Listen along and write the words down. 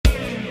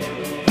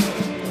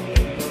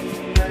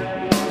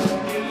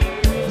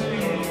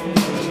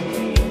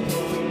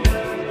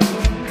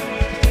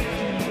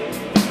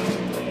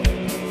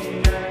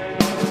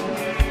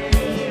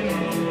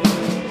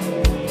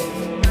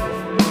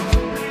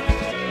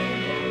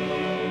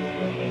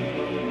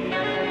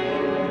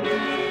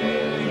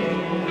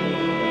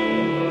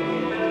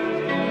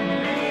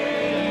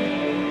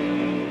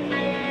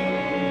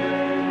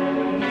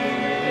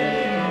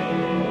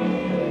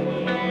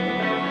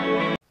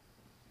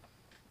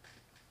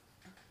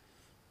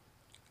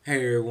Hey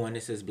everyone,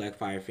 this is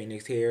Blackfire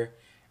Phoenix here,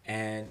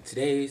 and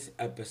today's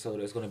episode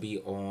is going to be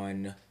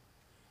on,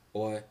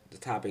 or the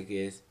topic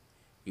is,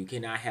 you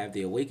cannot have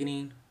the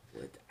awakening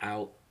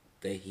without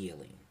the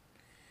healing.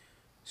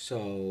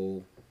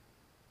 So,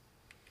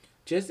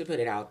 just to put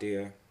it out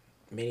there,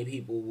 many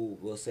people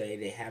will say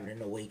they have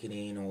an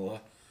awakening,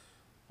 or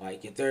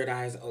like their third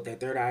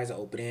eyes are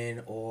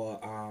opening,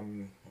 or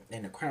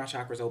and the crown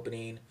chakra's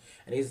opening,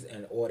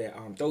 and or the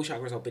throat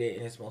chakra's opening,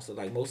 and it's most of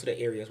the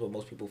areas where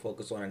most people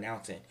focus on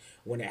announcing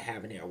when they're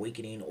having an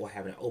awakening or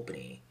having an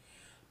opening.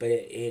 But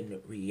in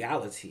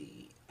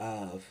reality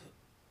of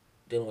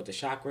dealing with the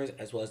chakras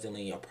as well as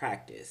dealing in your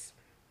practice,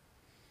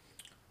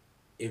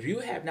 if you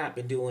have not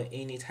been doing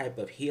any type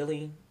of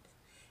healing,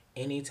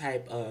 any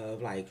type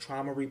of like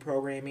trauma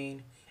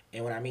reprogramming,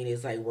 and what I mean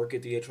is like working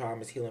through your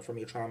traumas, healing from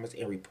your traumas,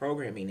 and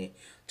reprogramming it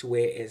to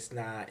where it's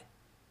not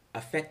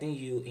affecting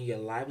you in your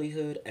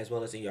livelihood as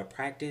well as in your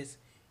practice,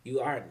 you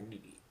aren't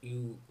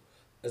you.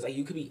 It's like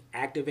you could be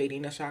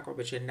activating the chakra,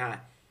 but you're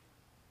not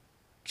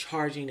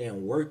charging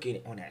and working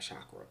on that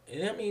chakra.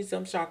 And that means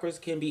some chakras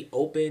can be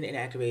open and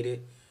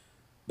activated,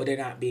 but they're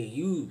not being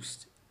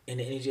used, and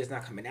the energy is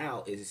not coming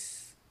out.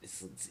 It's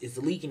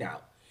leaking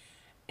out.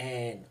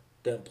 And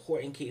the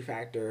important key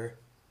factor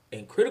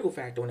and critical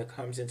factor when it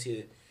comes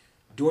into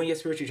doing your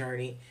spiritual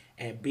journey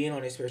and being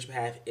on a spiritual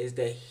path is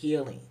the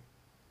healing.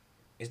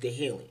 Is the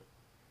healing.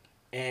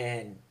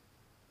 And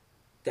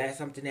that's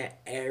something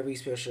that every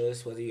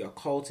spiritualist, whether you're a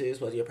cultist,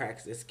 whether you're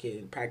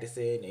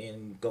practicing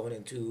and going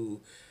into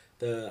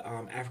the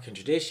African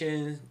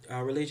traditions,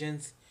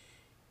 religions,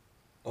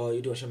 or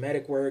you're doing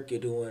Shamatic work,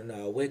 you're doing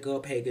Wicca,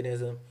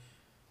 paganism,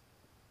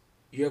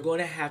 you're going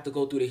to have to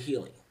go through the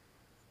healing.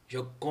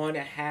 You're going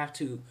to have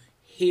to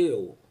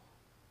heal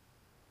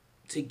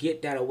to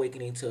get that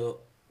awakening to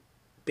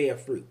bear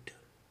fruit.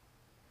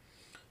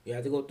 You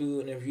have to go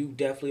through, and if you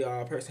definitely are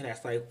a person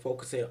that's like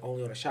focusing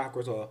only on the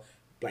chakras, or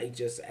like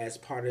just as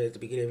part of the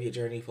beginning of your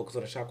journey, focus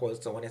on the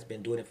chakras, someone that's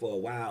been doing it for a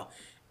while,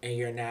 and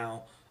you're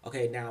now,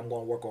 okay, now I'm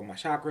going to work on my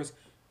chakras,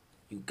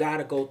 you got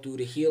to go through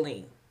the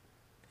healing.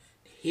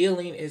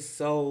 Healing is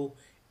so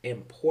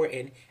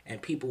important,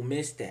 and people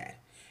miss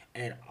that.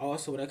 And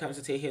also, when it comes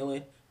to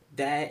healing,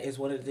 that is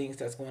one of the things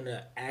that's going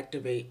to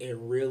activate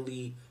and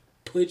really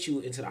put you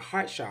into the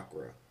heart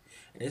chakra.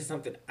 And this is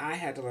something I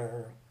had to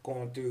learn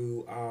going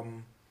through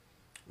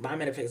my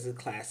metaphysics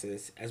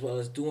classes as well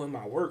as doing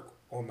my work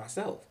on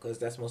myself, because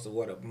that's most of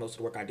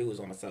the work I do is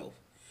on myself.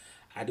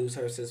 I do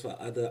services for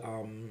other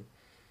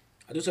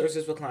I do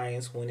services for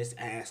clients when it's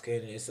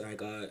asking, it's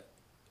like a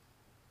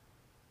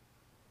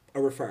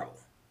referral,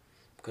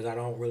 because I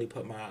don't really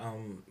put my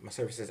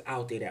services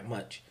out there that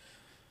much,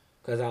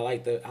 because I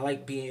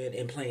like being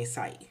in plain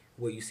sight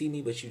where you see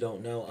me but you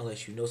don't know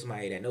unless you know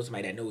somebody that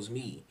knows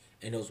me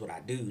and knows what I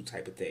do,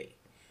 type of thing.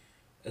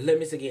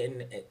 Limits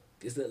again,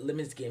 it's the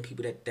limits getting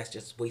people that's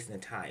just wasting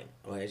time,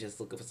 or just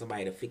looking for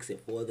somebody to fix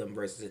it for them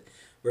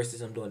versus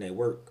them doing their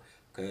work.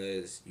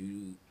 Because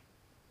you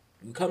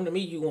come to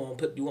me, you want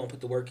to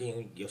put the work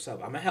in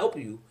yourself. I'm gonna help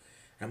you,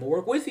 and I'm gonna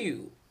work with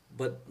you.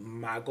 But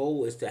my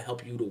goal is to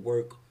help you to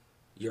work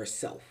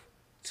yourself,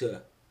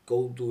 to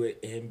go do it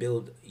and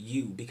build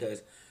you.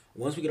 Because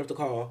once we get off the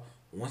call,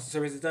 once the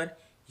service is done,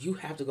 you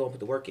have to go and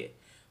put the work in.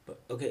 But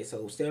okay,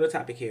 so stay on the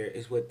topic here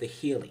is with the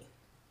healing.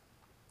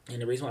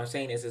 And the reason why I'm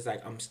saying this is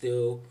like I'm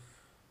still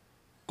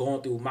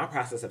going through my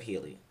process of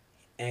healing.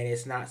 And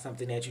it's not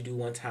something that you do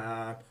one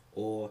time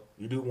or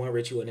you do one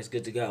ritual and it's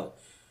good to go.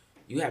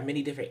 You have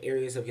many different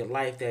areas of your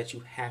life that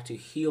you have to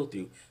heal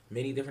through,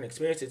 many different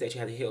experiences that you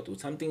have to heal through.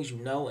 Some things you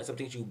know and some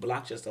things you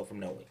block yourself from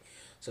knowing.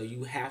 So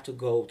you have to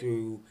go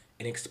through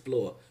and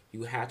explore.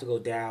 You have to go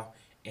down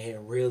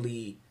and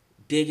really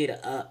dig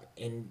it up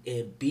and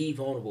be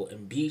vulnerable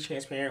and be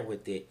transparent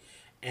with it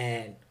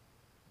and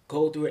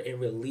go through it and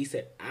release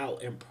it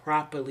out and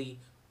properly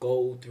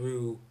go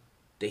through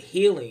the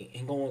healing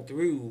and going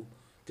through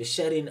the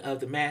shedding of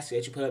the mask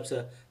that you put up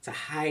to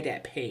hide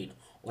that pain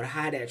or to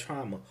hide that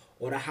trauma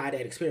or to hide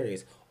that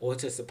experience or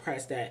to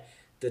suppress that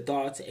the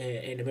thoughts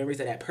and the memories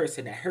of that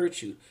person that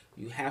hurt you.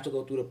 You have to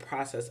go through the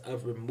process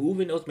of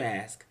removing those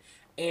masks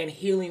and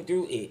healing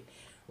through it.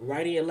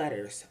 Writing your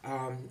letters,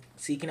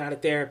 seeking out a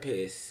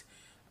therapist,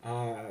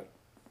 uh,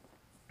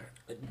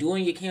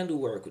 doing your candle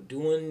work,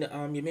 doing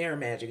your mirror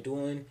magic,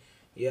 doing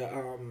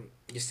your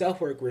self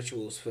work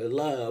rituals for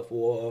love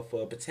or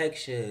for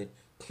protection,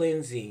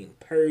 cleansing,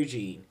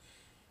 purging.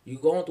 You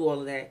going through all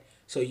of that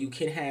so you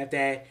can have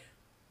that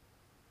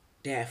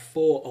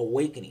full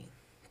awakening.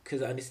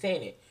 Because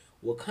understand it,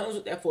 what comes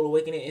with that full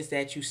awakening is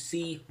that you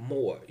see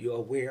more, you're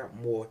aware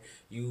more,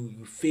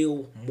 you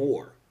feel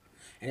more.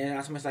 And then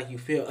not so much like you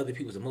feel other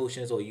people's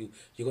emotions or you're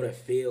gonna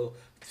feel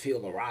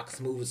the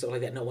rocks move and stuff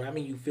like that. No, when I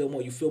mean you feel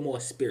more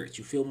spirits,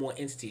 you feel more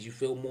entities, you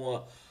feel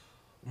more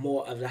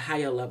of the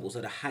higher levels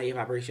or the higher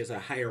vibrations or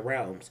higher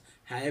realms.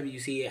 However you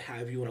see it,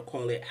 however you want to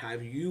call it,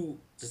 however you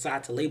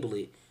decide to label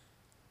it,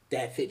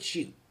 that fits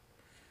you.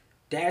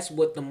 That's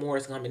what the more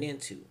is coming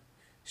into.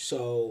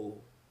 So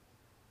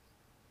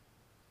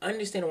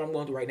understand what I'm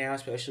going through right now,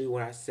 especially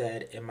what I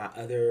said in my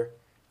other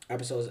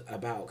episodes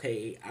about,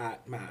 okay,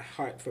 my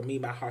heart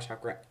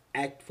chakra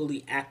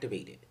fully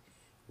activated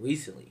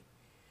recently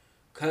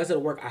because of the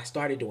work I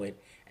started doing,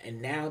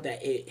 and now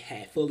that it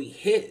had fully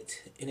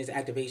hit in its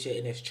activation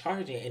and it's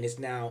charging and it's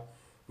now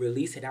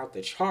releasing out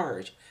the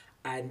charge,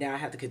 I now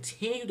have to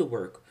continue to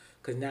work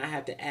because now I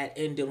have to add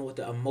in dealing with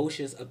the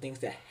emotions of things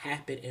that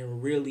happen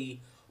and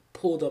really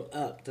pull them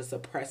up, the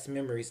suppressed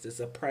memories, the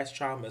suppressed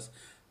traumas,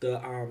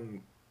 the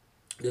um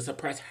the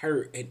suppressed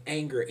hurt and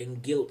anger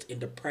and guilt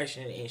and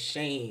depression and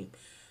shame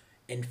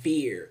and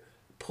fear,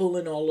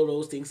 pulling all of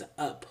those things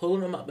up, pulling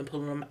them up and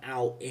pulling them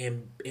out,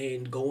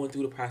 and going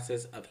through the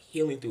process of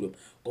healing through them,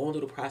 going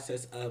through the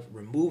process of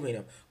removing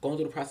them, going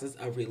through the process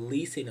of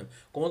releasing them,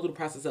 going through the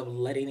process of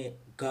letting it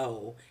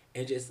go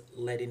and just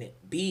letting it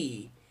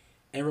be,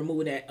 and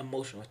removing that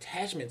emotional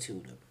attachment to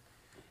them.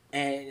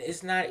 And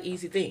it's not an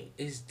easy thing.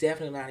 It's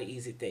definitely not an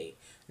easy thing.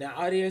 Now,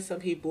 are there some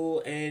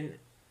people, and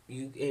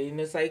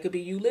it's like it could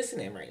be you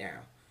listening right now,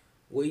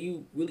 where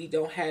you really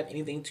don't have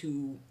anything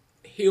to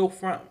heal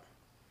from.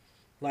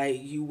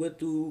 Like you went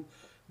through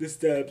the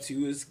steps,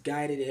 you was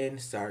guided in.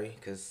 Sorry,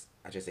 because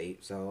I just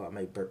ate, so I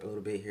might burp a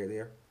little bit here or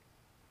there.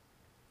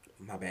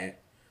 My bad.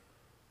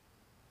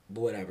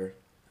 But whatever.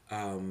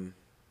 Um,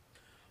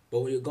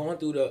 but when you're going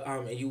through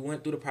and you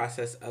went through the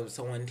process of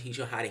someone teach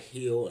you how to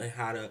heal and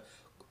how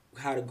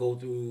to go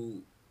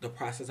through the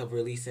process of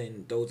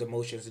releasing those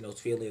emotions and those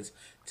feelings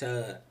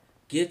to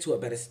get to a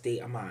better state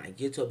of mind,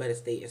 get to a better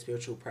state of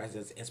spiritual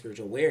presence and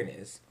spiritual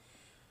awareness.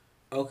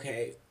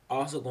 Okay,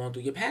 also going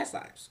through your past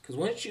lives. Because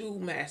once you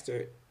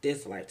master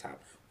this lifetime,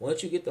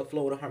 once you get the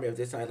flow and the harmony of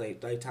this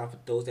lifetime for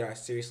those that are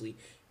seriously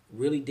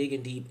really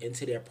digging deep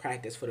into their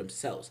practice for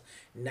themselves,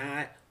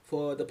 not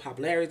for the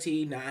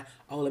popularity, not,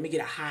 oh, let me get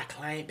a high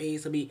client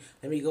base, let me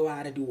go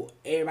out and do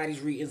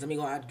everybody's readings, let me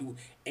go out and do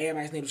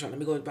everybody's name chart, let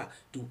me go about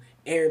do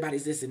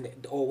everybody's this and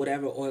or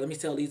whatever, or let me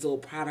sell these little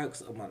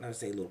products. I'm not gonna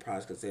say little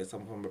products because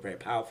some of them are very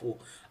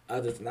powerful,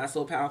 others not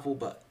so powerful,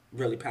 but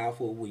really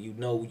powerful when you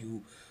know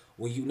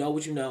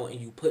what you know and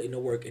you put in the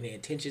work and the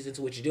intentions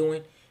into what you're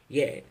doing.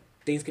 Yeah,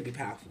 things can be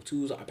powerful.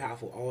 Tools are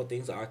powerful. All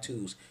things are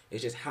tools.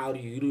 It's just how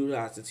do you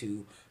utilize the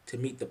tool to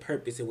meet the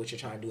purpose in what you're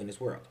trying to do in this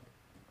world.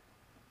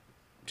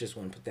 Just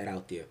want to put that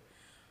out there.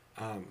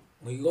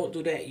 When you go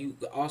through that, you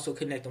also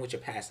connecting with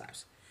your past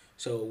lives.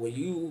 So when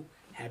you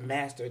have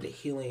mastered the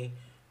healing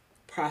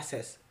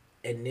process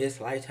in this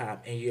lifetime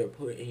and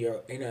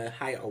you're in a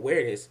higher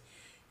awareness,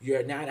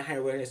 you're now in a higher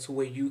awareness to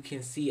where you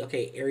can see,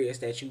 okay, areas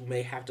that you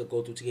may have to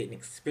go through to get an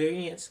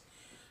experience,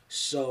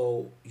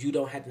 so you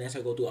don't have to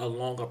necessarily go through a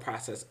longer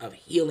process of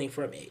healing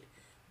from it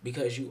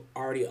because you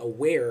already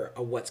aware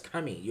of what's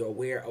coming. You're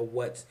aware of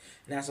what's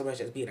not so much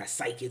as being a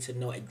psychic to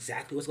know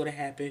exactly what's going to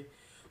happen,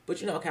 but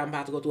you know, okay, I'm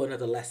about to go through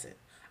another lesson.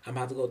 I'm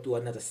about to go through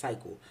another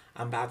cycle.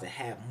 I'm about to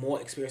have more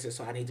experiences,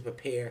 so I need to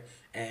prepare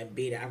and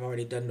be that I've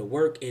already done the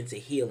work into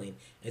healing,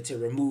 into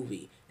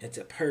removing,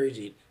 into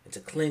purging, into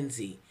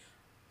cleansing.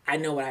 I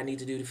know what I need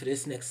to do for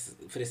this next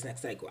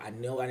cycle. I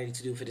know what I need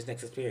to do for this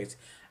next experience.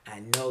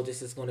 I know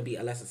this is going to be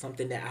a lesson,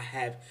 something that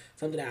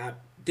I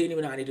didn't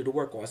even know I needed to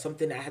work on,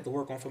 something that I had to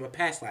work on from a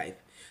past life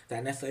that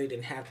I necessarily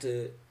didn't have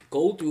to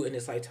go through in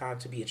this lifetime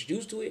to be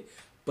introduced to it.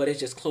 But it's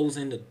just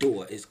closing the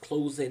door. It's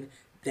closing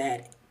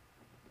that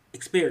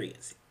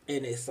experience,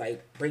 and it's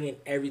like bringing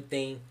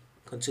everything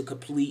to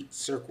complete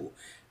circle.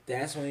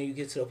 That's when you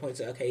get to the point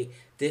to, okay,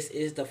 this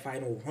is the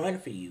final run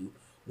for you,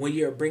 when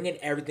you're bringing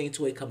everything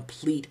to a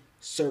complete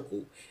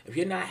circle. If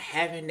you're not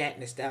having that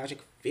nostalgic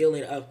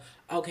feeling of,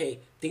 okay,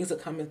 things are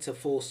coming to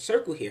full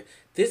circle here,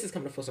 this is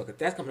coming to full circle,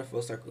 that's coming to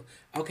full circle,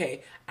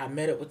 okay, I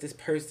met up with this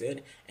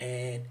person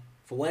and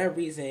for whatever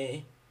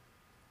reason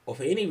or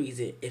for any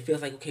reason, it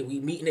feels like, okay, we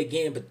meeting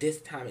again, but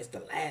this time it's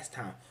the last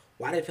time.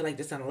 Why did it feel like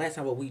this time the last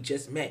time? Well, we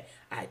just met.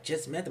 I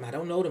just met them. I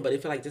don't know them, but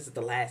it feel like this is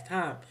the last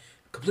time.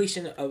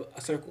 Completion of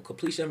a circle,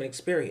 completion of an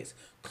experience,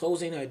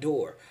 closing a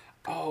door.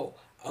 Oh,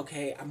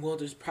 okay, I'm going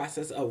through this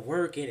process of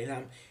working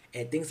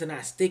and things are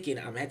not sticking.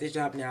 I'm at this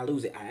job and I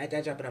lose it. I at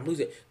that job and I'm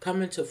losing it.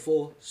 Coming to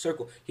full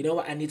circle. You know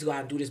what? I need to go out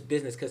and do this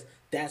business because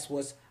that's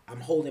what I'm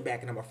holding back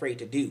and I'm afraid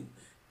to do.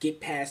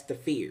 Get past the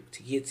fear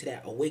to get to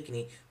that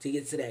awakening, to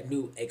get to that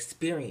new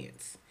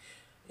experience.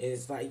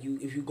 It's like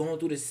if you're going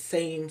through the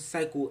same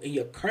cycle in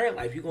your current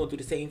life, you're going through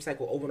the same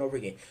cycle over and over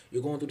again.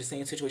 You're going through the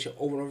same situation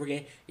over and over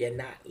again. You're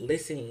not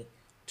listening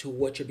to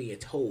what you're being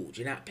told.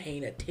 You're not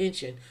paying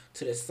attention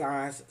to the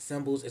signs,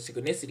 symbols, and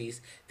synchronicities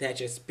that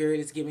your spirit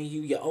is giving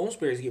you, your own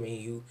spirit is giving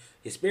you,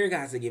 your spirit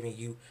guides are giving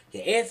you,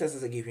 your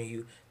ancestors are giving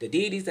you, the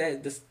deities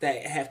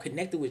that have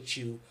connected with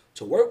you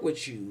to work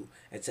with you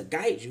and to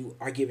guide you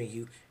are giving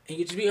you, and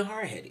you're just being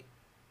hard headed.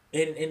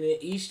 And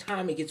each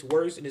time it gets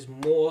worse and it's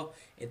more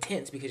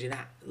intense because you're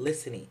not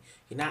listening.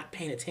 You're not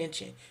paying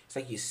attention. It's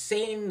like you're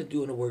saying you're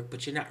doing the work,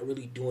 but you're not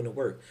really doing the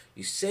work.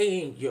 You're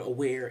saying you're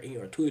aware and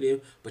you're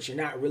intuitive, but you're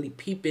not really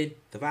peeping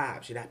the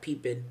vibes. You're not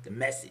peeping the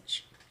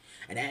message.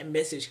 And that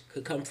message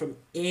could come from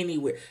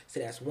anywhere. So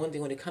that's one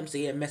thing when it comes to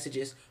hearing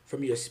messages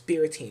from your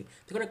spirit team.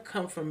 They're going to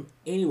come from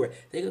anywhere.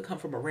 They could come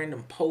from a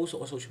random post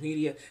on social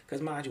media.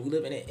 Because mind you, we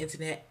live in an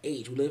internet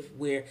age. We live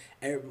where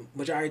a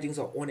majority of things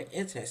are on the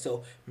internet.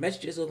 So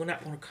messages are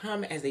not going to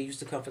come as they used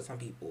to come for some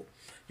people.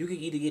 You can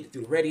either get it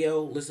through the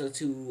radio, listen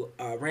to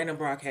a random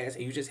broadcast,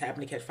 and you just happen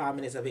to catch 5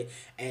 minutes of it,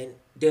 and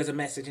there's a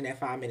message in that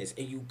 5 minutes,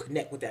 and you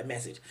connect with that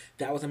message.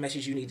 That was a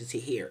message you needed to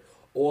hear.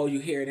 Or you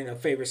hear it in a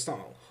favorite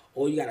song.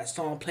 Or you got a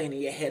song playing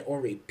in your head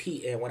on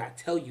repeat. And when I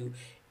tell you,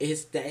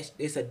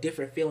 it's a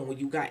different feeling when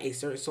you got a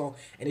certain song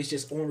and it's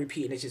just on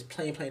repeat and it's just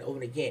playing over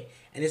and again.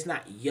 And it's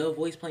not your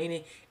voice playing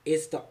it,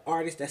 it's the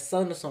artist that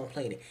sung the song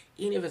playing it.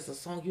 Even if it's a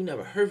song you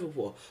never heard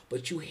before,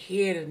 but you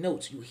hear the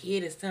notes, you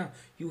hear the sound,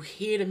 you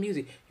hear the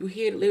music, you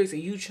hear the lyrics,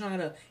 and you trying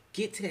to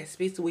get to that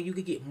space to where you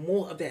could get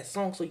more of that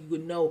song so you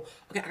would know,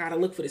 okay, I gotta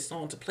look for this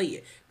song to play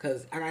it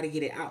because I gotta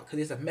get it out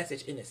because there's a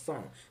message in this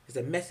song,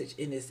 there's a message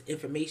in this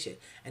information,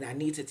 and I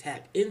need to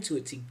tap into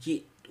it to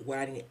get what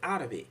I need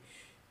out of it.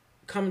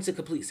 Come to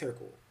complete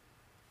circle.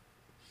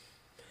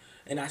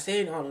 And I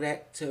say all of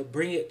that to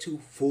bring it to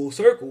full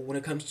circle when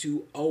it comes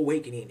to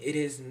awakening. It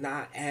is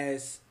not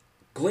as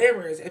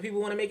glamorous as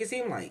people want to make it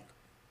seem like.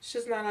 It's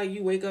just not like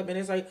you wake up and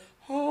it's like,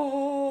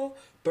 oh,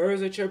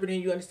 birds are chirping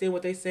and you understand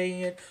what they're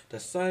saying. The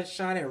sun's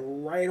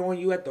shining right on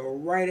you at the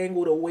right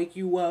angle to wake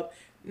you up.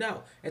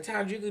 No, at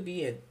times you could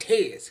be in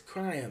tears,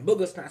 crying,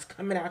 booger snots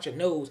coming out your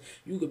nose.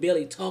 You could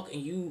barely talk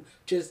and you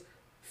just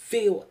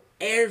feel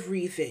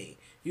everything.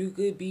 You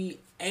could be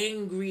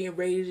angry and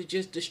ready to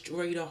just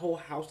destroy the whole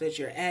house that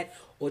you're at,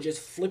 or just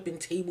flipping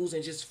tables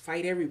and just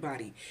fight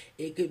everybody.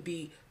 It could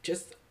be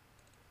just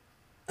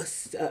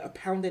a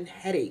pounding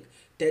headache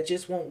that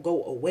just won't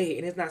go away.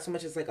 And it's not so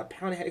much as like a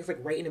pounding headache, it's like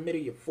right in the middle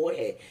of your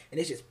forehead. And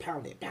it's just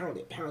pounding.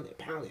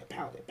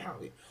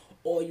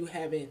 Or you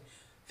having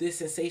this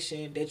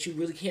sensation that you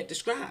really can't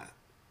describe.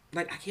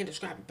 Like, I can't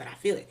describe it, but I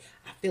feel it.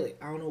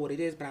 I don't know what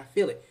it is, but I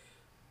feel it.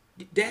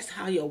 That's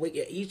how you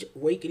awaken. Each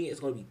awakening is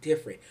going to be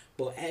different.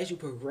 But as you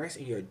progress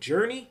in your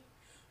journey,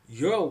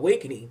 your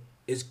awakening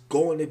is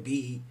going to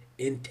be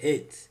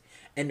intense.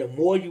 And the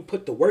more you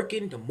put the work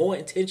in, the more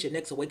intense your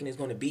next awakening is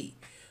going to be.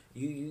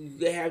 You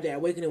have that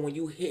awakening when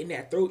you hitting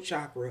that throat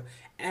chakra.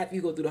 After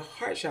you go through the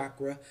heart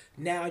chakra,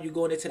 now you're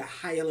going into the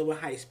higher level,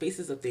 higher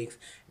spaces of things.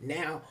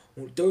 Now,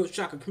 when throat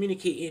chakra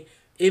communicating,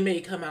 it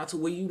may come out to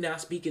where you now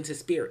speaking to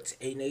spirits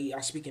and they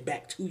are speaking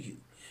back to you.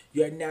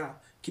 You're now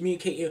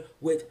communicating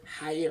with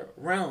higher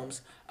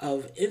realms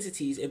of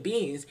entities and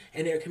beings,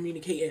 and they're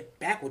communicating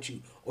back with you.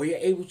 Or you're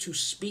able to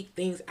speak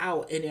things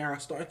out and they are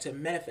starting to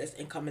manifest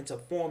and come into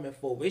form and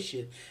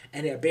fruition,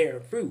 and they're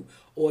bearing fruit.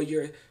 Or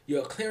you're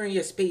clearing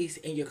your space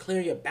and you're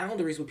clearing your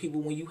boundaries with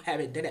people when you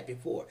haven't done that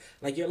before.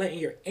 Like, you're letting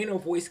your inner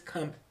voice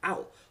come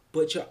out,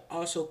 but you're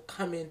also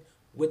coming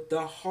with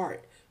the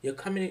heart. You're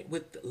coming in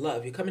with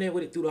love. You're coming in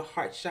with it through the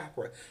heart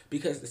chakra.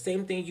 Because the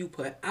same thing you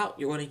put out,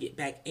 you're going to get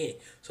back in.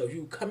 So if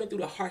you come in through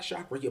the heart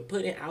chakra, you're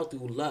putting it out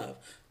through love,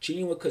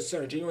 genuine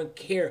concern, genuine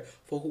care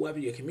for whoever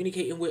you're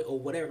communicating with, or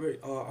whatever,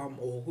 or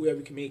whoever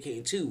you're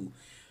communicating to.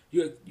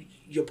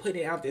 You're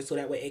putting it out there so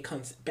that way it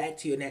comes back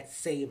to you in that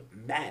same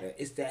matter.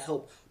 It's to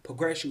help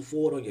progress you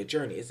forward on your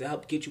journey. It's to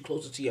help get you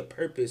closer to your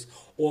purpose,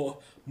 or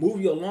move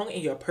you along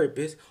in your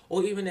purpose,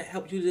 or even to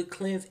help you to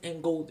cleanse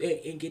and go there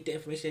and get the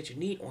information that you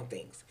need on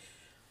things.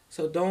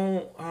 So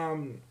don't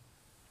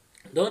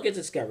get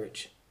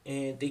discouraged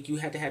and think you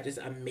have to have this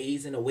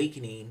amazing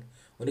awakening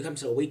when it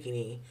comes to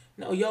awakening.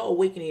 No, your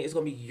awakening is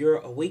going to be your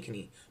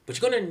awakening. But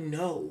you're going to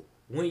know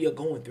when you're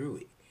going through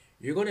it.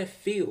 You're going to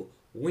feel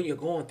when you're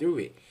going through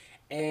it.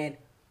 And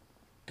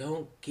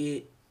don't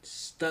get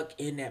stuck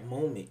in that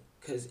moment.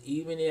 Because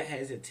even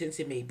as intense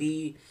it may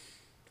be,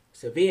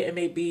 severe it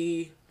may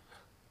be,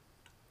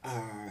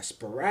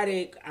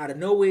 sporadic, out of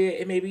nowhere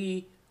it may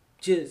be,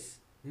 just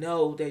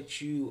know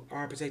that you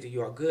are protected, you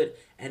are good,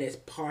 and it's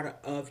part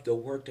of the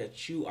work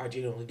that you are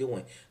genuinely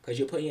doing. Because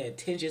you're putting your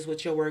intentions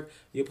with your work,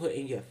 you're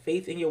putting your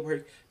faith in your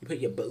work, you put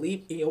your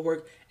belief in your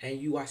work,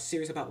 and you are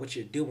serious about what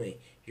you're doing.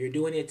 You're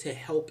doing it to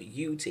help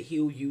you, to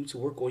heal you, to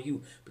work on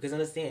you. Because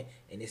understand,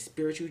 in this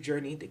spiritual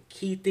journey, the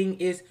key thing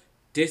is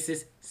this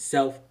is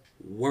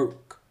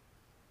self-work.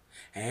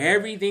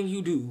 Everything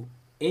you do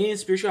in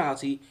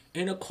spirituality,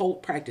 in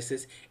occult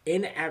practices,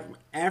 in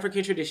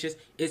African traditions,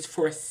 is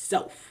for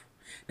self.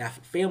 Not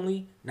for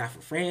family, not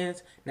for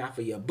friends, not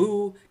for your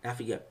boo, not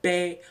for your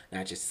bae,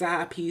 not your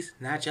side piece,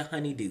 not your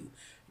honeydew.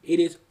 It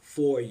is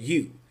for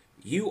you.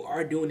 You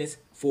are doing this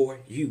for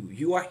you.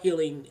 You are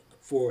healing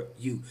for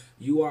you.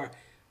 You are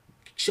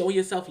showing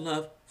yourself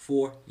love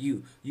for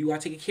you. You are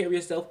taking care of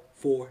yourself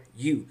for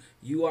you.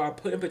 You are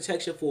putting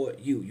protection for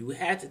you. You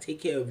have to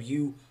take care of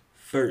you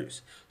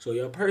first. So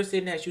you're a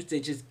person that used to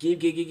just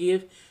give,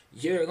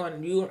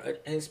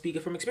 and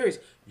speaking from experience,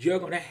 you're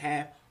going to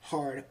have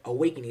hard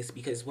awakenings.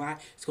 Because why?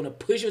 It's going to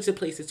push you into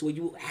places where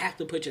you have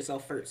to put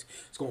yourself first.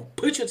 It's going to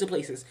put you into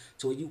places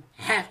to where you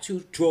have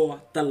to draw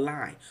the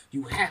line.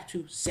 You have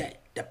to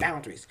set the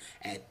boundaries.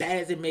 As bad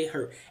as it may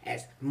hurt,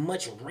 as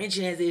much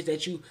wrenching as it is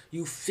that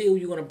you feel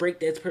you're gonna break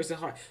this person's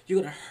heart,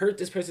 you're gonna hurt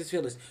this person's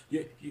feelings,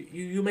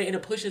 you may end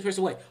up pushing this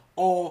person away.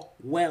 All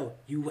well,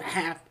 you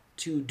have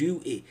to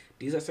do it.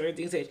 These are certain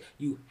things that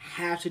you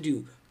have to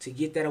do to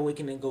get that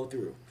awakening and go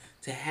through,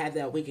 to have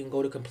that awakening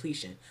go to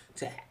completion,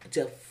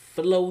 to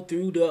flow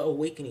through the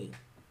awakening.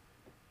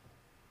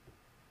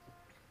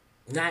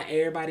 Not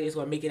everybody is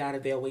going to make it out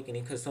of their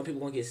awakening, because some people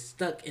are going to get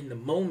stuck in the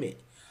moment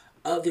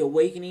of the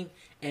awakening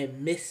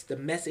and miss the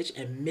message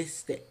and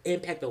miss the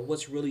impact of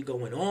what's really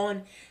going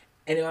on,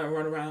 and they're going to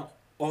run around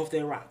off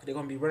their rock. They're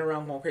going to be running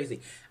around going crazy.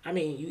 I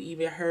mean, you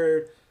even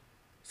heard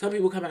some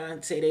people come out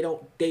and say they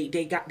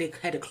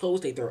had to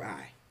close their third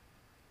eye.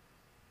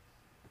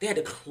 They had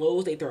to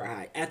close their third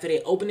eye. After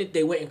they opened it,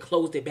 they went and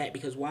closed it back,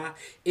 because why?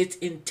 It's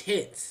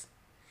intense.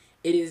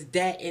 It is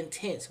that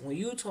intense. When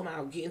you talk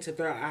about getting to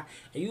third eye,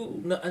 and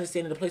you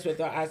understanding the place where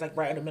third eye is, like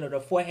right in the middle of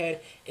the forehead,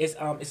 it's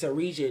a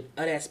region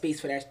of that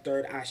space for that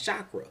third eye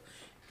chakra.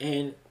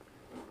 And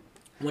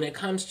when it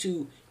comes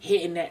to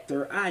hitting that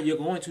third eye, you're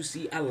going to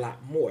see a lot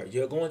more.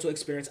 You're going to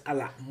experience a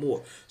lot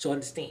more. So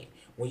understand,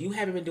 when you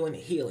haven't been doing the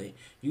healing,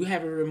 you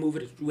haven't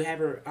removed it, you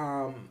haven't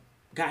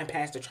gotten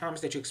past the traumas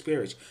that you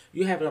experienced,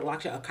 you haven't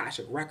unlocked your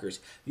Akashic records,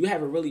 you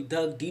haven't really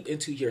dug deep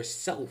into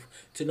yourself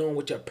to knowing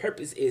what your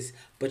purpose is,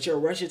 but you're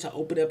rushing to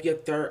open up your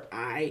third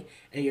eye,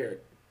 and you're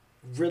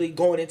really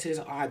going into this,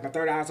 all right, my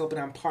third eye's open,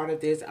 I'm part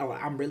of this,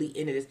 I'm really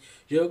into this.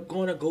 You're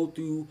going to go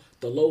through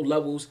the low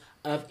levels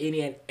of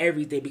any and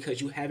everything because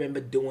you haven't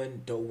been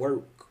doing the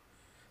work.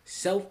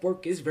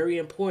 Self-work is very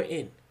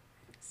important.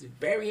 It's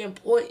very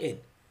important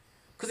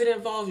because it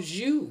involves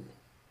you.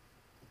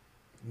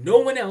 No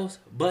one else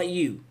but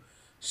you.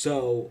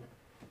 So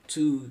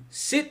to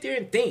sit there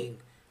and think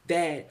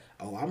that,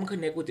 oh, I'm gonna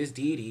connect with this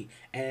deity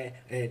and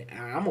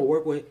I'm gonna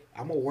work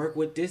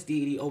with this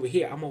deity over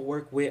here. I'm gonna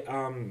work with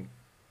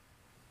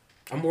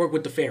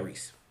the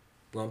fairies.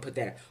 We're gonna put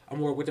that. I'm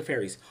gonna work with the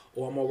fairies,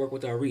 or I'm gonna work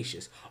with the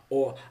Orishas,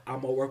 or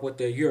I'm gonna work with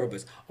the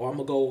Yorubas, or I'm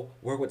gonna go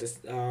work with the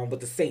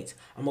saints.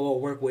 I'm gonna go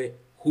work with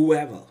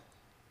whoever.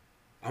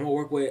 I'm gonna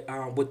work with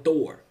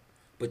Thor.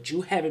 But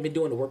you haven't been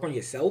doing the work on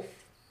yourself.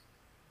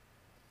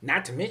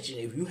 Not to mention,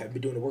 if you have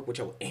been doing the work with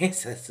your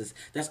ancestors,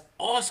 that's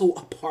also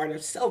a part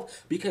of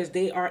self, because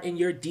they are in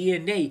your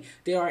DNA.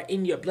 They are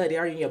in your blood. They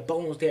are in your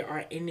bones. They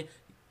are in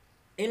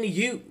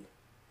you.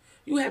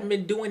 You haven't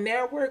been doing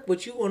their work,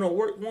 but you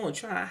want to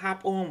try to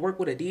hop on, work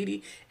with a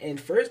deity. And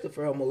first and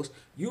foremost,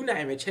 you're not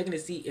even checking to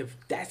see if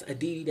that's a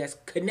deity that's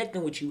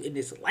connecting with you in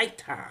this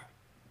lifetime.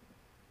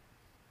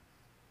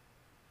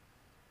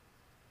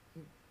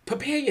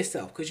 Prepare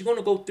yourself, because you're going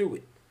to go through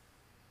it.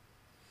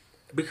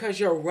 Because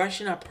you're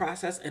rushing a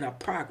process and a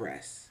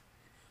progress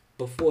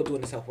before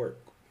doing the self-work.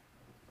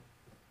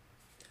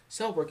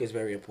 Self-work is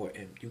very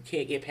important. You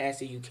can't get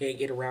past it. You can't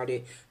get around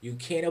it. You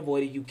can't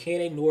avoid it. You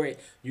can't ignore it.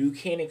 You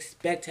can't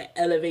expect to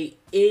elevate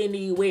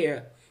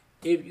anywhere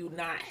if you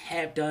not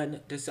have done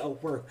the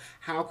self-work.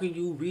 How can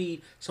you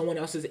read someone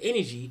else's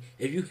energy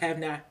if you have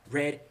not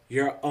read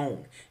your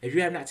own? If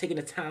you have not taken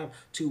the time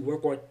to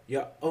work on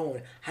your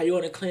own? How you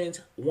want to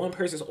cleanse one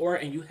person's aura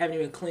and you haven't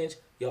even cleansed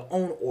your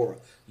own aura?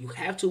 You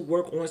have to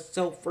work on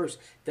self first.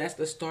 That's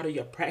the start of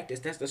your practice.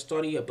 That's the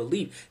start of your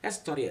belief. That's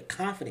the start of your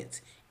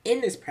confidence in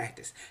this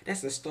practice.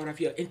 That's the start of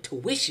your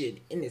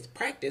intuition in this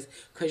practice,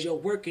 because you're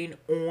working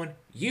on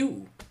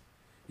you.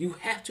 You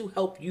have to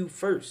help you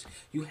first.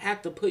 You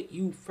have to put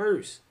you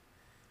first.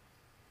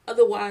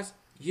 Otherwise,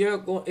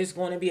 it's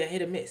going to be a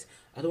hit or miss.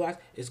 Otherwise,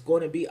 it's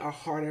going to be a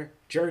harder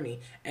journey,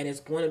 and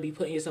it's going to be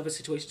putting yourself in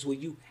situations where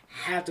you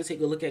have to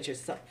take a look at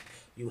yourself.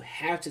 You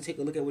have to take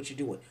a look at what you're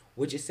doing,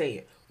 what you're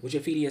saying, what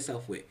you're feeding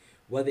yourself with,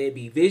 whether it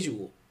be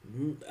visual,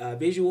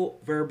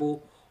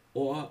 verbal,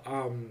 or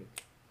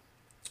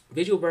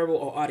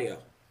audio.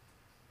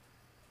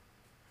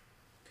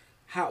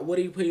 What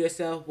are you putting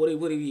yourself? What are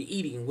you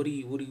eating? What are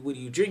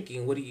you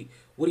drinking? What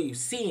are you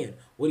seeing?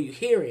 What are you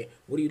hearing?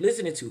 What are you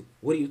listening to?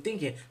 What are you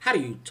thinking? How do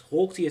you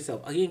talk to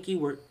yourself? Again,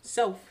 keyword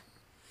self.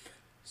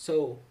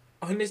 So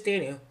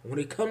understanding when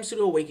it comes to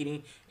the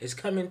awakening is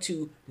coming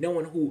to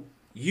knowing who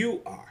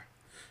you are,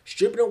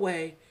 stripping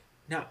away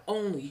not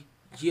only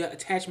your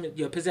attachment,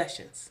 your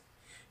possessions,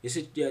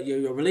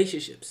 your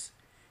relationships,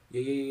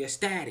 your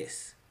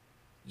status,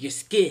 your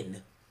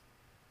skin,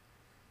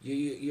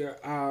 your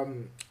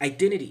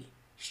identity.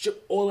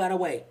 Strip all that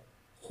away.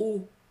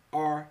 Who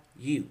are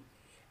you?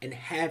 And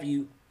have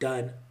you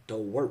done the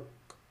work?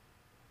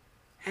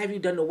 Have you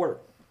done the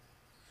work?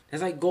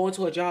 That's like going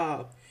to a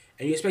job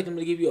and you expect them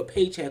to give you a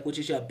paycheck, which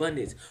is your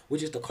abundance,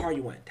 which is the car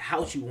you want, the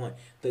house you want,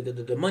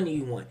 the money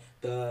you want,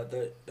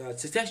 the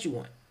success you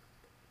want,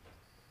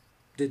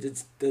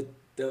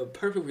 the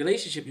perfect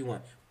relationship you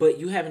want, but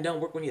you haven't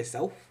done work on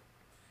yourself.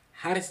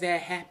 How does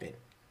that happen?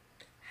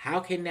 How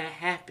can that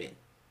happen?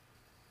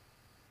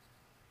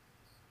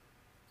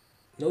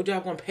 No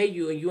job gonna pay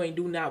you and you ain't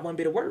doing not one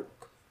bit of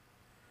work.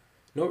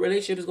 No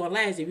relationship is gonna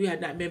last if you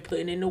have not been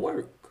putting in the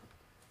work.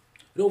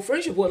 No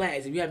friendship will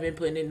last if you haven't been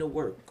putting in the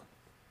work.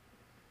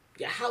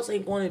 Your house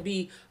ain't gonna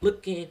be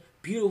looking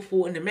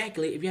beautiful and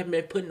immaculate if you haven't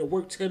been putting the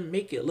work to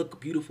make it look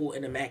beautiful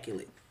and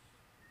immaculate.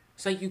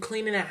 It's like you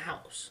cleaning a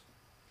house.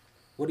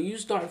 Whether you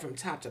starting from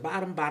top to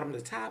bottom, bottom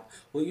to top,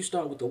 or you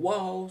start with the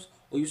walls,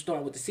 or you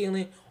start with the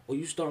ceiling, or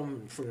you start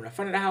from the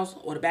front of the house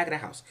or the back of the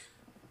house.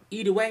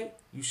 Either way,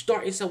 you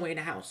starting somewhere in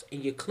the house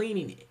and you're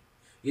cleaning it.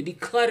 You're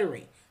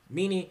decluttering,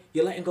 meaning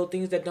you're letting go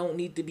things that don't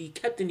need to be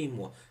kept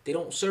anymore. They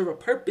don't serve a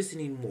purpose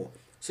anymore.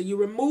 So you're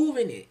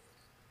removing it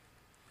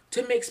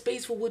to make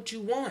space for what you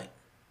want.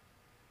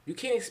 You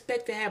can't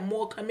expect to have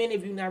more come in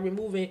if you're not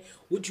removing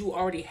what you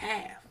already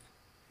have.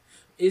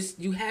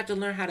 You have to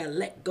learn how to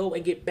let go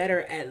and get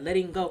better at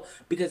letting go,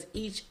 because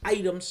each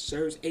item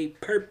serves a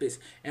purpose.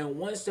 And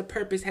once the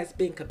purpose has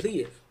been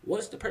completed,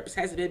 once the purpose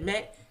has been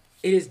met,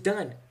 it is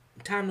done.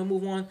 Time to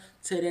move on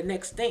to the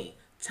next thing.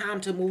 Time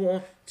to move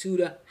on to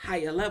the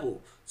higher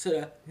level, to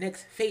the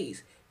next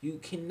phase. You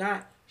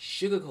cannot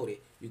sugarcoat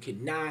it. You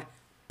cannot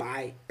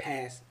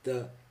bypass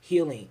the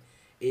healing.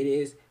 It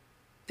is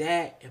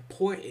that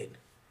important.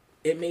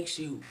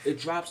 It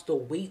drops the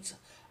weight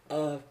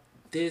of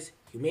this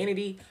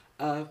humanity,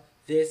 of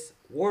this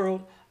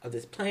world, of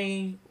this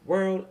plane,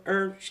 world,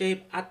 earth,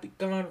 shape,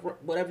 octagon,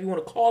 whatever you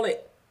want to call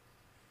it.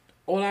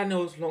 All I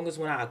know is, as long as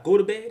when I go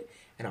to bed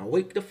and I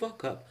wake the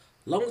fuck up,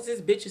 long as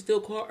this bitch is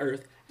still called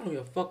Earth, I don't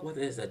give a fuck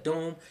whether it's a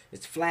dome,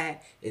 it's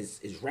flat,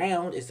 it's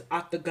round, it's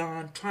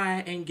octagon,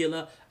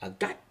 triangular, a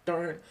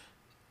goddamn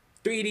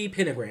 3D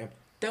pentagram.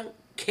 Don't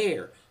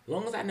care.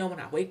 Long as I know when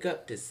I wake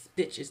up, this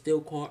bitch is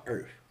still called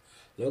Earth.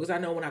 Long as I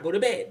know when I go to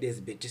bed, this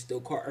bitch is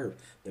still called Earth.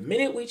 The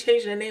minute we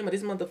change the name of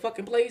this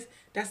motherfucking place,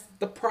 that's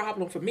the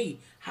problem for me.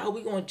 How are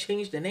we going to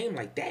change the name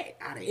like that?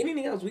 Out of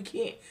anything else, we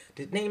can't.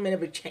 The name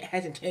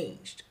hasn't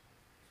changed.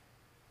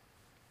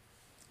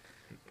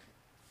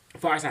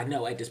 As far as I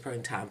know at this point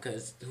in time,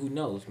 because who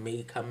knows,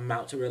 may come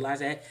out to realize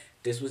that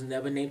this was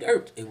never named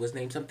Earth. It was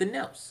named something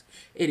else.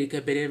 It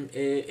could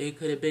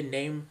have been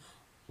named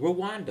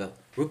Rwanda,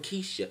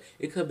 Rukisha.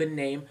 It could have been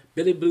named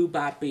Billy Blue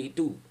Bobby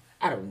Doo.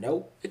 I don't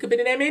know. It could have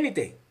been named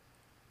anything.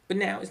 But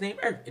now it's named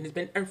Earth, and it's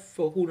been Earth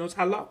for who knows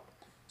how long.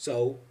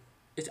 So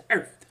it's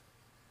Earth.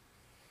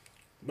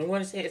 But what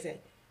I say is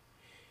that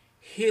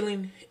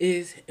healing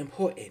is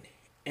important,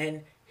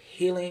 and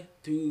healing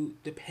through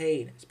the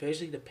pain,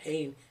 especially the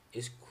pain,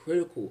 is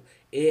critical.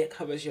 It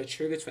covers your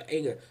triggers for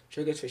anger,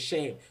 triggers for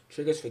shame,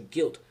 triggers for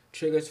guilt,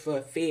 triggers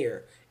for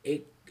fear.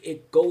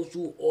 It goes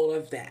through all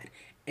of that,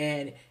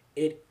 and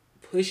it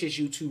pushes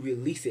you to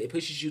release it. It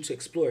pushes you to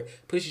explore.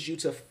 It pushes you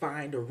to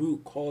find the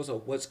root cause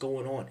of what's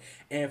going on,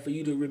 and for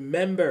you to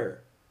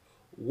remember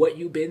what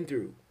you've been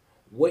through,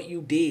 what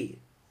you did,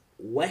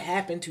 what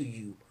happened to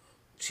you,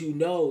 to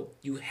know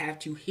you have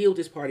to heal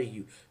this part of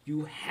you.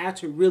 You have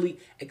to really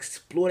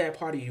explore that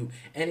part of you.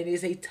 And it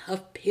is a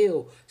tough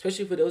pill,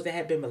 especially for those that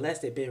have been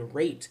molested, been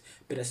raped,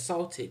 been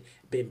assaulted,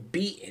 been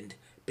beaten,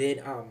 been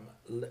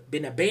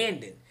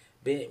abandoned,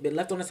 been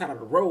left on the side of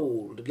the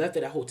road, left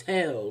at a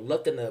hotel,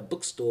 left in a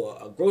bookstore,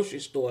 a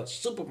grocery store, a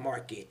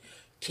supermarket,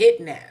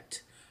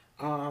 kidnapped.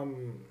 You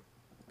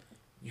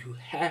gonna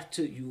have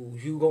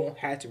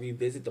to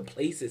revisit the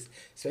places,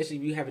 especially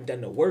if you haven't done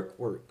the work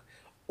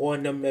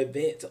on them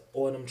events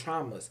or them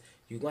traumas.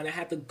 You're gonna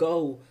have to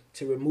go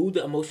to remove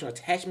the emotional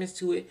attachments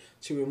to it,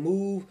 to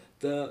remove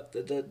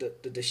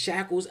the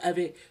shackles of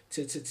it,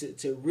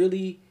 to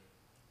really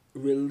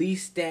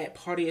release that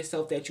part of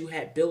yourself that you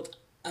had built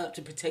up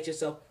to protect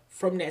yourself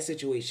from that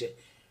situation.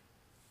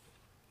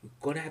 You're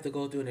gonna have to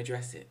go through and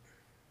address it.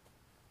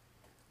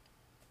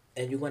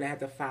 And you're gonna have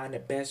to find the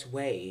best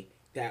way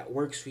that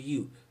works for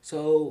you.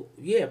 So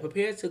yeah,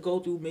 prepare to go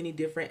through many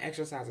different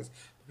exercises.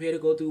 Prepare to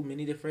go through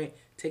many different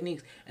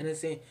techniques. And I'm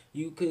saying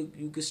you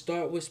could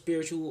start with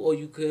spiritual, or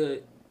you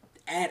could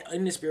add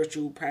in the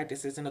spiritual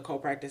practices and the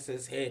occult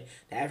practices and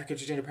the African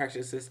traditional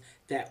practices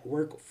that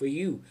work for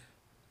you.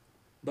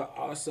 But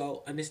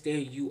also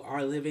understand you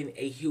are living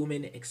a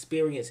human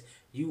experience.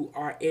 You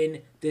are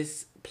in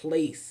this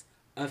place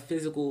of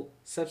physical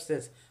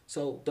substance.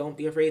 So don't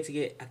be afraid to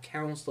get a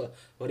counselor,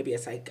 whether it be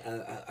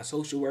a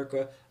social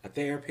worker, a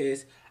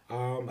therapist,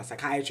 a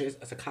psychiatrist,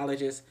 a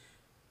psychologist.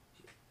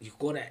 You're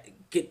gonna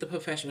get the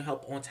professional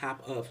help on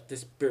top of the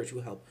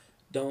spiritual help.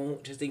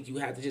 Don't just think you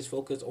have to just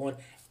focus on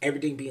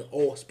everything being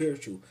all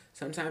spiritual.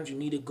 Sometimes you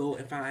need to go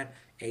and find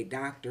a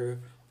doctor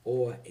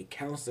or a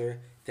counselor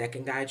that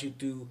can guide you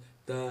through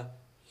the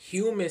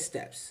human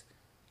steps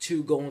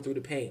to going through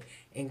the pain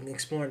and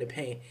exploring the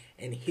pain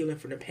and healing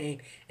from the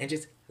pain and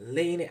just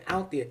laying it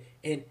out there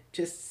and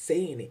just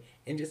saying it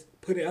and just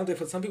putting it out there.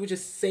 For some people,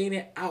 just saying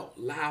it out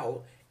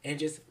loud and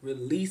just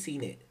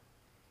releasing it.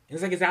 And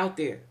it's like it's out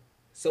there.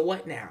 So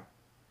what now?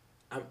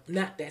 I'm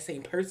not that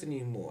same person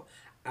anymore.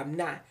 I'm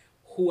not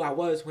who I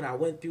was when I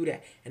went through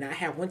that. And I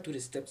have went through the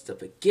steps to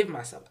forgive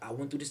myself. I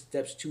went through the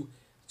steps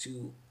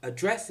to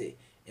address it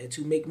and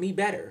to make me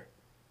better.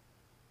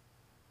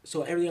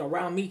 So everything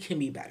around me can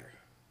be better.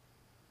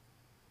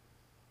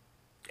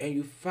 And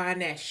you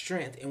find that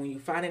strength. And when you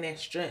find that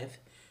strength,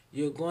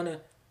 you're going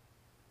to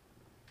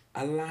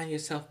align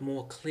yourself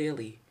more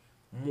clearly,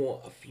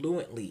 more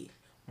fluently,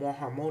 more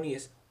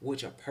harmonious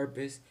with your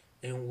purpose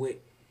in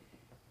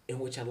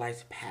which a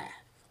life's path.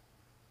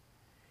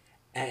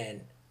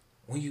 And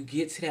when you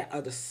get to that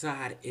other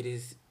side, it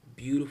is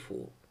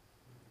beautiful.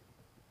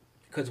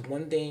 Because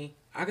one thing,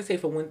 I can say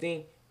for one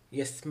thing,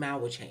 your smile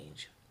will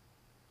change.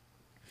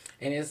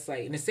 And it's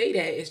like, and to say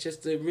that, it's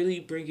just to really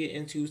bring it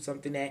into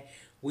something that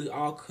we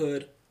all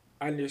could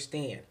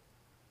understand.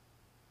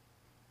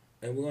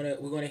 And we're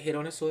gonna hit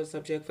on a sort of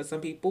subject for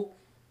some people.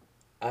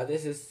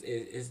 This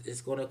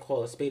is gonna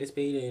call a spade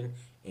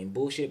and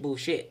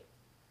bullshit.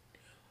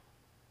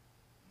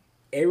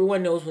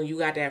 Everyone knows when you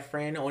got that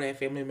friend or that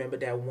family member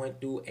that went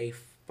through a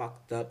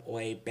fucked up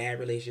or a bad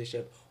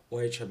relationship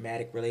or a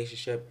traumatic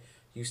relationship,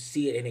 you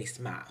see it in a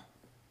smile.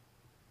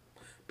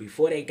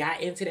 Before they got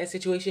into that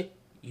situation,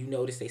 you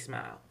noticed they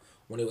smile.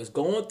 When they was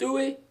going through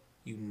it,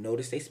 you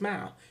noticed they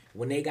smile.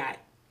 When they got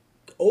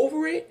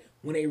over it,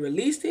 when they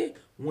released it,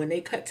 when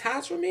they cut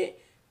ties from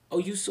it, oh,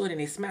 you saw it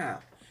and they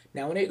smile.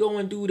 Now, when they go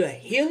and do the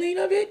healing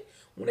of it,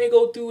 when they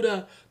go through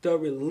the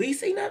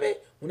releasing of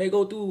it, when they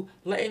go through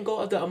letting go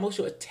of the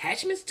emotional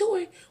attachments to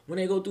it, when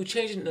they go through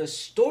changing the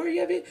story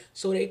of it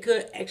so they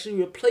could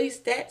actually replace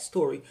that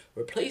story,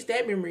 replace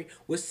that memory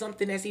with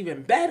something that's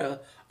even better,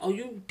 oh,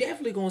 you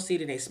definitely gonna see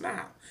that they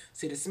smile.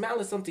 See, the smile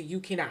is something you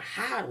cannot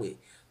hide with.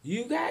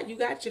 You got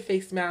your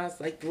fake smiles,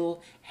 like the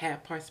little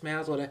half part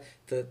smiles, or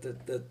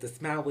the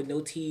smile with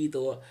no teeth,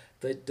 or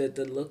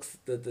the looks,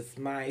 the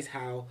smiles,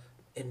 how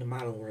in the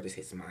modern world they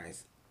say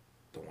smiles.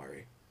 Don't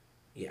worry.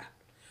 Yeah.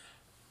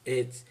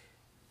 It's,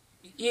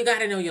 you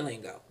gotta know your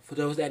lingo. For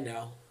those that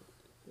know,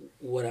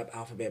 what up,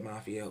 Alphabet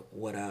Mafia?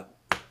 What up,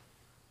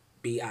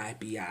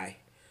 BI?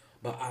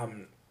 But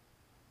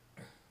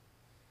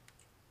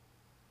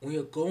when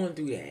you're going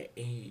through that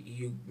and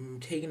you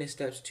taking the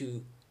steps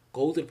to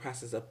go through the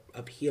process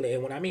of healing,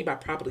 and what I mean by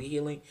properly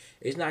healing,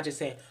 it's not just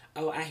saying,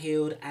 "Oh, I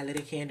healed, I lit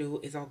a candle,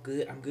 it's all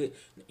good, I'm good."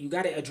 You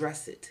gotta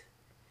address it.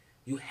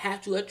 You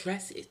have to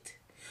address it.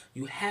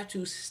 You have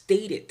to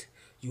state it.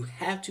 You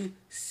have to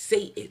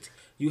say it.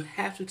 You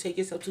have to take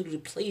yourself to the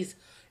place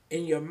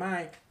in your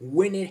mind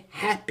when it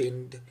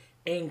happened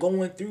and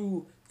going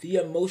through the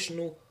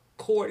emotional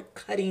cord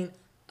cutting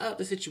of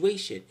the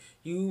situation.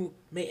 You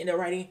may end up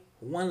writing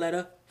one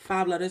letter,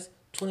 5 letters,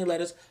 20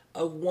 letters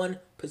of one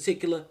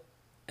particular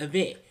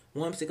event,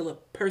 one particular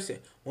person,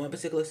 one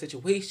particular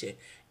situation.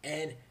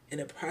 And in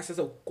the process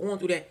of going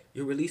through that,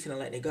 you're releasing and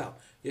letting it go.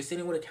 You're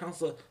sitting with a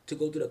counselor to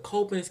go through the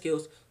coping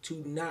skills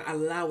to not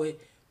allow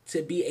it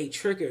to be a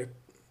trigger.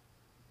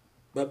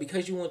 But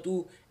because you went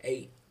through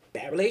a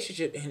bad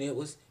relationship and you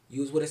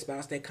was with a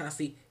spouse that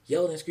constantly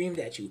yelled and screamed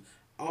at you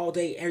all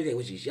day, every day,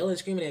 was just yelling and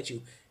screaming at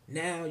you.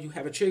 Now you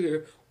have a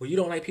trigger where you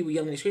don't like people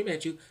yelling and screaming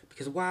at you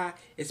because why?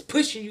 It's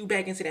pushing you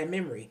back into that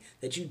memory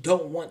that you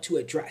don't want to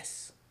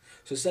address.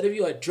 So instead of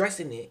you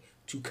addressing it,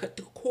 to cut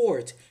the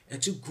cords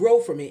and to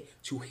grow from it,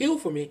 to heal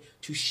from it,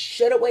 to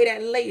shed away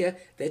that layer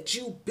that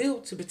you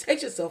built to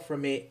protect yourself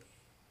from it,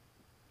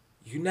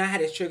 you now had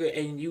a trigger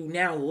and you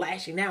now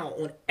lashing out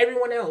on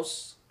everyone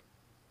else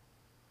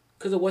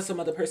because of what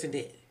some other person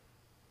did.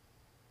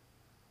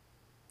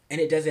 And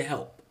it doesn't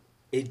help.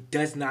 It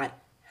does not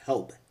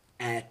help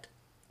at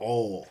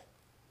all.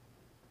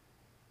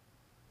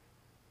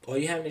 Or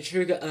you're having a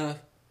trigger of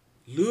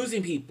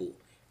losing people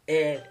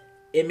and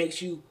it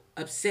makes you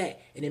upset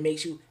and it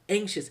makes you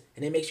anxious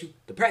and it makes you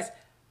depressed.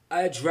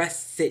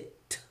 Address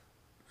it.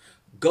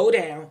 Go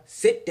down,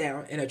 sit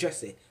down, and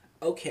address it.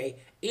 Okay,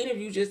 even if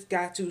you just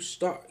got to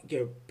start,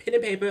 get a pen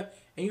and paper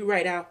and you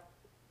write out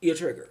your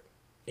trigger.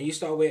 And you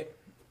start with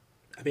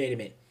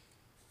abandonment.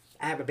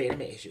 I have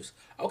abandonment issues.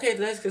 Okay,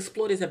 let's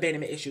explore these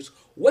abandonment issues.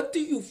 What do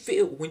you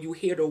feel when you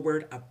hear the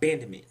word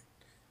abandonment?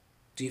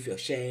 Do you feel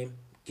shame,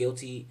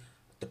 guilty,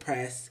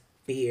 depressed,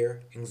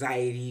 fear,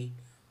 anxiety,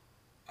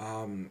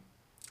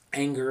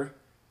 anger,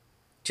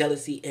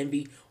 jealousy,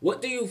 envy?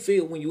 What do you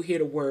feel when you hear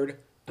the word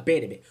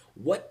abandonment?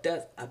 What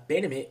does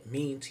abandonment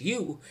mean to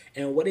you?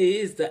 And what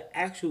is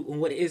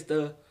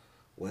the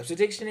Webster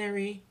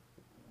Dictionary,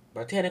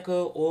 Britannica,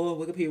 or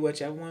Wikipedia,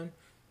 whichever one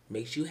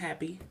makes you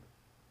happy?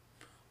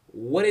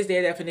 What is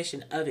their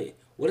definition of it?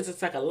 What is the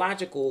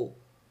psychological,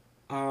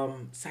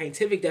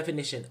 scientific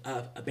definition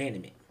of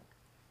abandonment?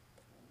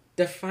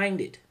 Define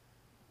it.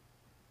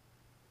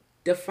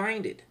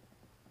 Define it.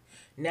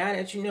 Now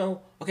that you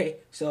know, okay,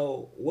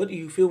 so what do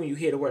you feel when you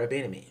hear the word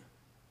abandonment?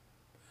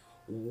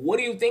 What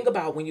do you think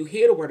about when you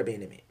hear the word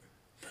abandonment?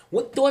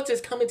 What thoughts is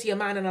coming to your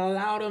mind, and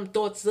allow them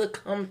thoughts to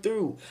come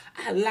through.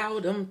 Allow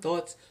them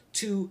thoughts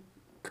to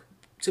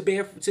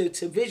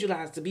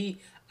visualize, to be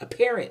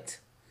apparent.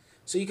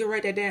 So you can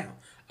write that down.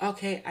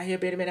 Okay, I hear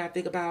abandonment. I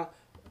think about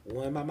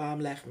when my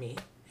mom left me.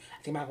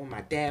 I think about when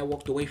my dad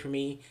walked away from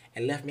me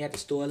and left me at the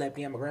store, left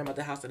me at my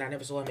grandmother's house, and I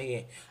never saw him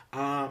again.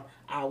 I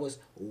was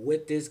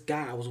with this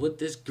guy. I was with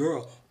this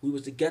girl. We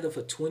was together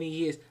for 20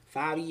 years,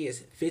 5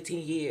 years,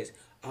 15 years.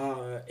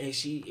 And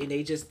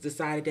they just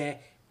decided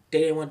that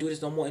they didn't want to do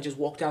this no more and just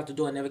walked out the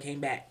door and never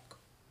came back.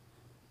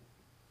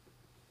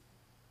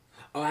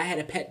 Or I had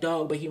a pet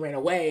dog, but he ran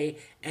away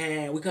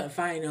and we couldn't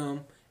find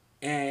him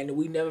and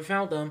we never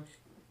found him.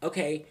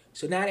 Okay,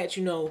 so now that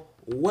you know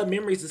what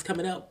memories is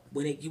coming up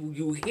when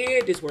you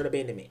hear this word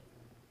abandonment.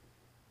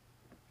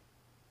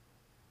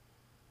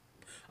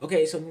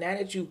 Okay, so now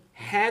that you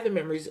have the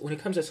memories when it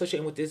comes to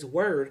associating with this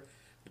word,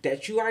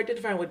 that you are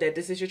identifying with that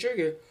this is your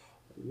trigger,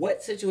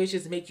 what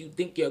situations make you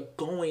think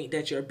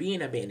that you're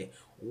being abandoned?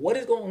 What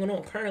is going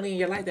on currently in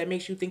your life that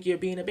makes you think you're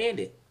being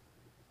abandoned?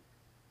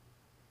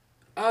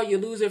 Oh, you're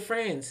losing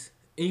friends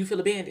and you feel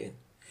abandoned.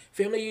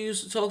 Family you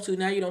used to talk to,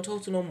 now you don't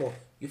talk to no more.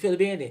 You feel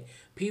abandoned.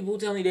 People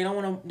telling you they don't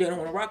want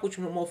to rock with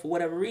you no more for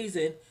whatever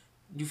reason.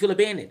 You feel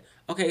abandoned.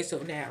 Okay, so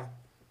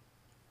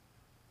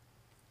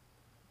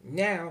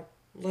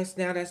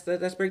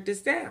let's break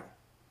this down.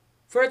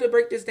 Further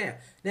break this down.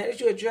 Now that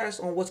you address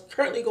on what's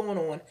currently going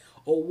on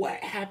or what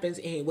happens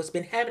and what's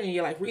been happening in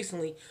your life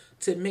recently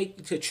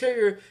to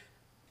trigger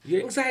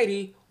your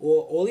anxiety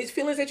or all these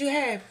feelings that you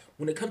have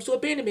when it comes to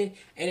abandonment,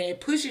 and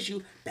it pushes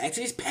you back to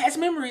these past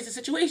memories and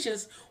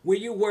situations where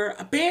you were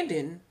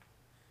abandoned,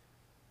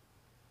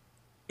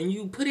 and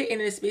you put it in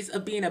a space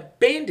of being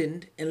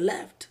abandoned and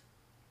left,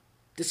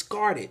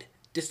 discarded,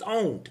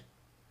 disowned.